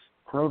BX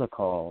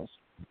Protocols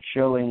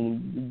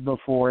showing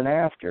before and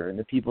after, and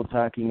the people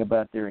talking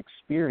about their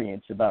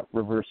experience about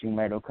reversing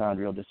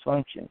mitochondrial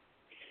dysfunction.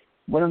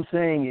 What I'm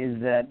saying is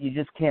that you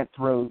just can't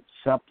throw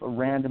a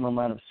random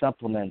amount of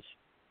supplements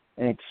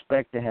and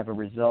expect to have a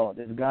result.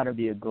 There's got to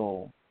be a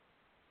goal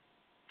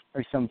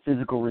or some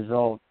physical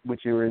result,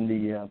 which are in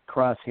the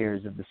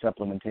crosshairs of the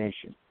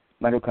supplementation.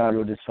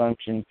 Mitochondrial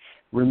dysfunction,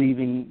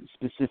 relieving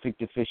specific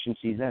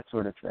deficiencies, that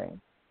sort of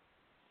thing.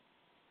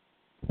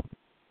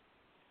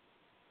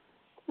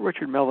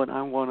 Richard Melvin,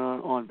 I want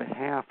to, on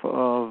behalf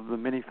of the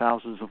many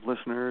thousands of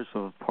listeners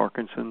of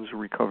Parkinson's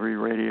Recovery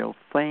Radio,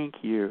 thank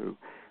you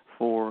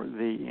for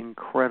the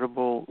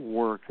incredible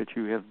work that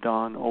you have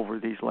done over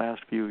these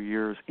last few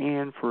years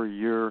and for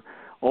your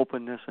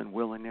openness and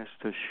willingness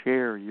to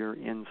share your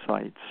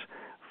insights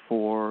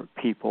for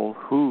people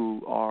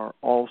who are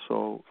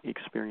also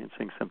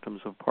experiencing symptoms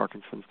of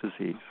Parkinson's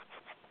disease.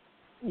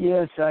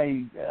 Yes,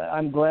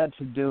 I'm glad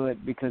to do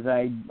it because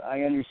I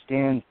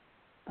understand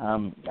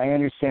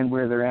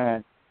where they're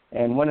at.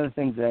 And one of the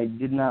things that I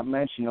did not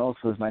mention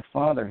also is my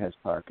father has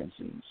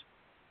Parkinson's.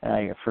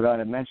 I forgot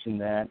to mention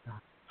that.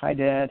 Hi,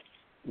 Dad.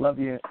 Love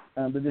you.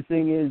 But the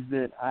thing is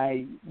that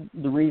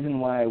the reason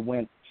why I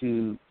went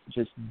to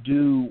just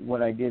do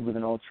what I did with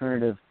an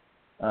alternatives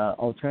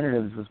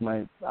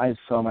was I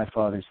saw my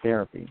father's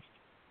therapy.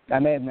 I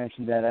may have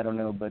mentioned that, I don't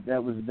know, but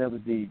that was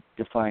the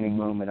defining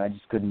moment. I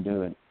just couldn't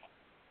do it.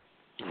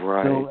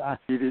 Right.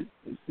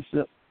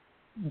 So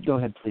go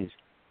ahead, please.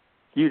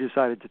 You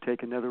decided to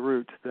take another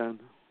route then.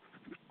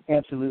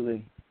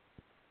 Absolutely.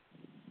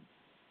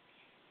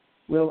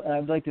 Well,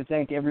 I'd like to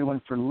thank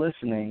everyone for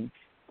listening.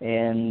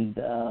 And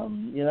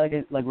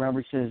like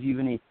Robert says, if you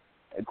have any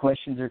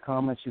questions or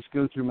comments, just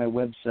go through my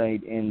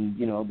website,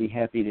 and I'll be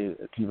happy to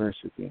converse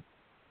with you.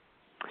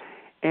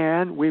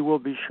 And we will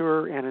be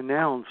sure and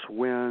announce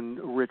when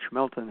Rich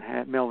Melvin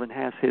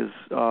has his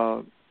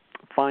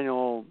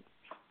final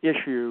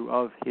issue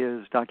of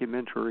his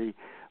documentary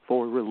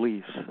for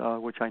release,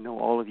 which I know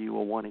all of you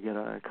will want to get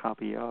a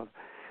copy of.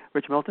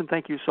 Rich Melton,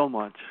 thank you so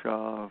much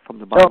from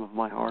the bottom of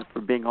my heart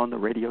for being on the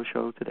radio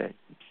show today.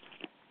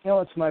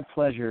 It's my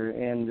pleasure,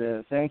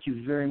 and thank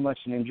you very much,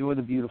 and enjoy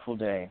the beautiful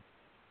day.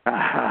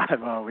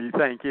 Well, we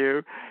thank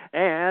you.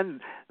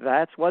 And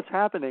that's what's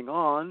happening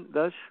on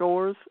the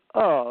shores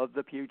of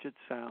the Puget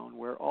Sound,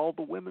 where all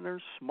the women are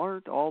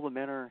smart, all the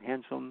men are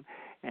handsome,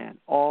 and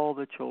all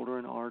the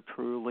children are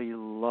truly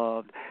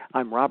loved.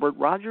 I'm Robert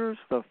Rogers,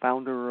 the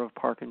founder of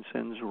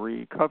Parkinson's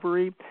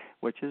Recovery,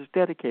 which is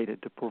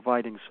dedicated to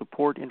providing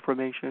support,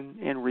 information,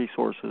 and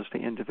resources to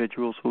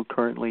individuals who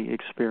currently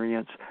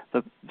experience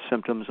the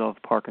symptoms of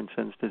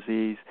Parkinson's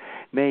disease.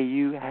 May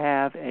you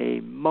have a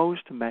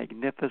most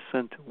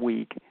magnificent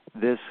week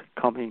this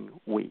coming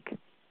week.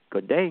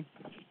 Good day.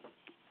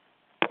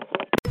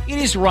 It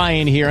is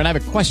Ryan here, and I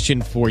have a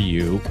question for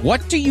you.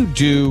 What do you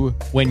do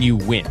when you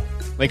win?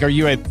 Like, are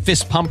you a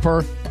fist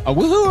pumper, a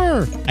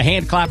woohooer, a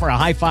hand clapper, a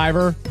high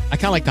fiver? I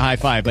kind of like the high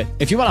five, but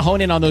if you want to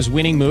hone in on those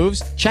winning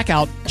moves, check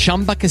out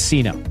Chumba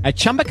Casino. At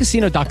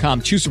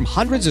ChumbaCasino.com, choose from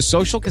hundreds of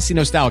social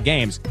casino-style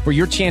games for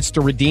your chance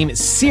to redeem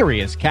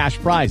serious cash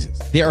prizes.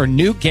 There are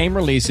new game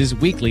releases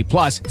weekly,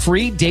 plus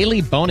free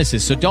daily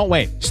bonuses, so don't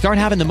wait. Start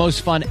having the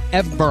most fun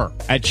ever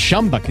at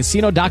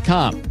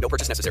ChumbaCasino.com. No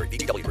purchase necessary.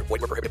 VGW Group.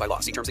 Void where prohibited by law.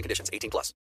 See terms and conditions. 18+.